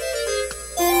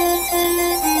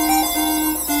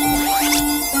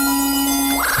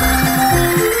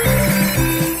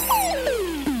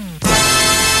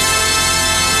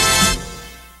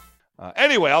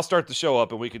 Anyway, I'll start the show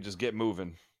up and we can just get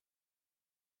moving.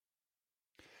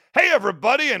 Hey,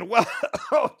 everybody, and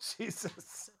oh,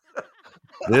 Jesus.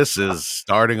 This is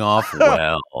starting off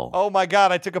well. Oh, my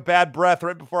God. I took a bad breath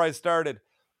right before I started.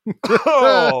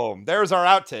 Oh, there's our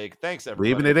outtake. Thanks, everybody.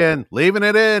 Leaving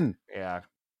it in. Yeah.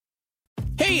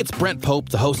 Hey, it's Brent Pope,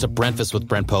 the host of Breakfast with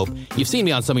Brent Pope. You've seen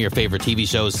me on some of your favorite TV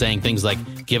shows saying things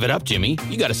like, "Give it up, Jimmy.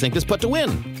 You got to sink this putt to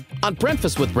win." On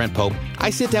Breakfast with Brent Pope, I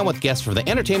sit down with guests from the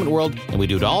entertainment world, and we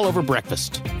do it all over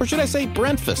breakfast. Or should I say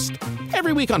Brentfast?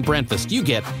 Every week on Brentfast, you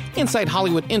get inside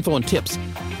Hollywood info and tips,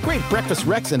 great breakfast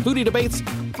recs and foodie debates.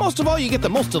 Most of all, you get the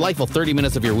most delightful 30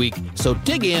 minutes of your week. So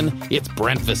dig in. It's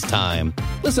Brentfast time.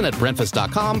 Listen at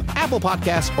Brentfast.com, Apple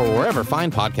Podcasts, or wherever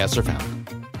fine podcasts are found.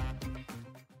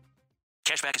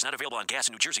 Cashback is not available on gas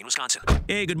in New Jersey and Wisconsin.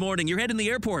 Hey, good morning. You're heading to the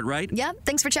airport, right? Yep,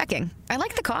 thanks for checking. I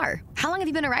like the car. How long have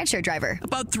you been a rideshare driver?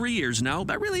 About 3 years now,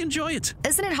 but I really enjoy it.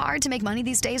 Isn't it hard to make money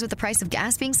these days with the price of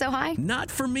gas being so high?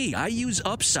 Not for me. I use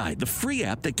Upside, the free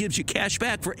app that gives you cash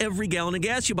back for every gallon of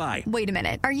gas you buy. Wait a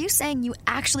minute. Are you saying you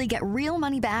actually get real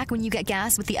money back when you get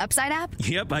gas with the Upside app?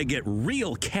 Yep, I get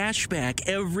real cash back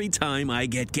every time I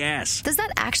get gas. Does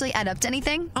that actually add up to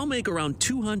anything? I'll make around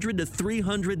 $200 to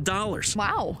 $300.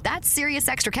 Wow, that's serious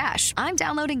extra cash. I'm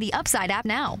downloading the Upside app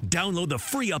now. Download the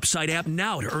free Upside app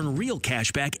now to earn real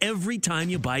cash back every time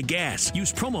you buy gas.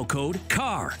 Use promo code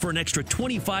CAR for an extra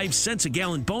 25 cents a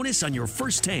gallon bonus on your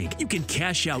first tank. You can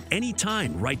cash out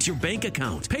anytime right to your bank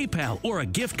account, PayPal, or a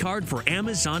gift card for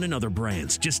Amazon and other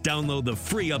brands. Just download the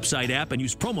free Upside app and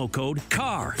use promo code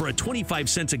CAR for a 25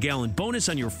 cents a gallon bonus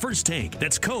on your first tank.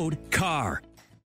 That's code CAR.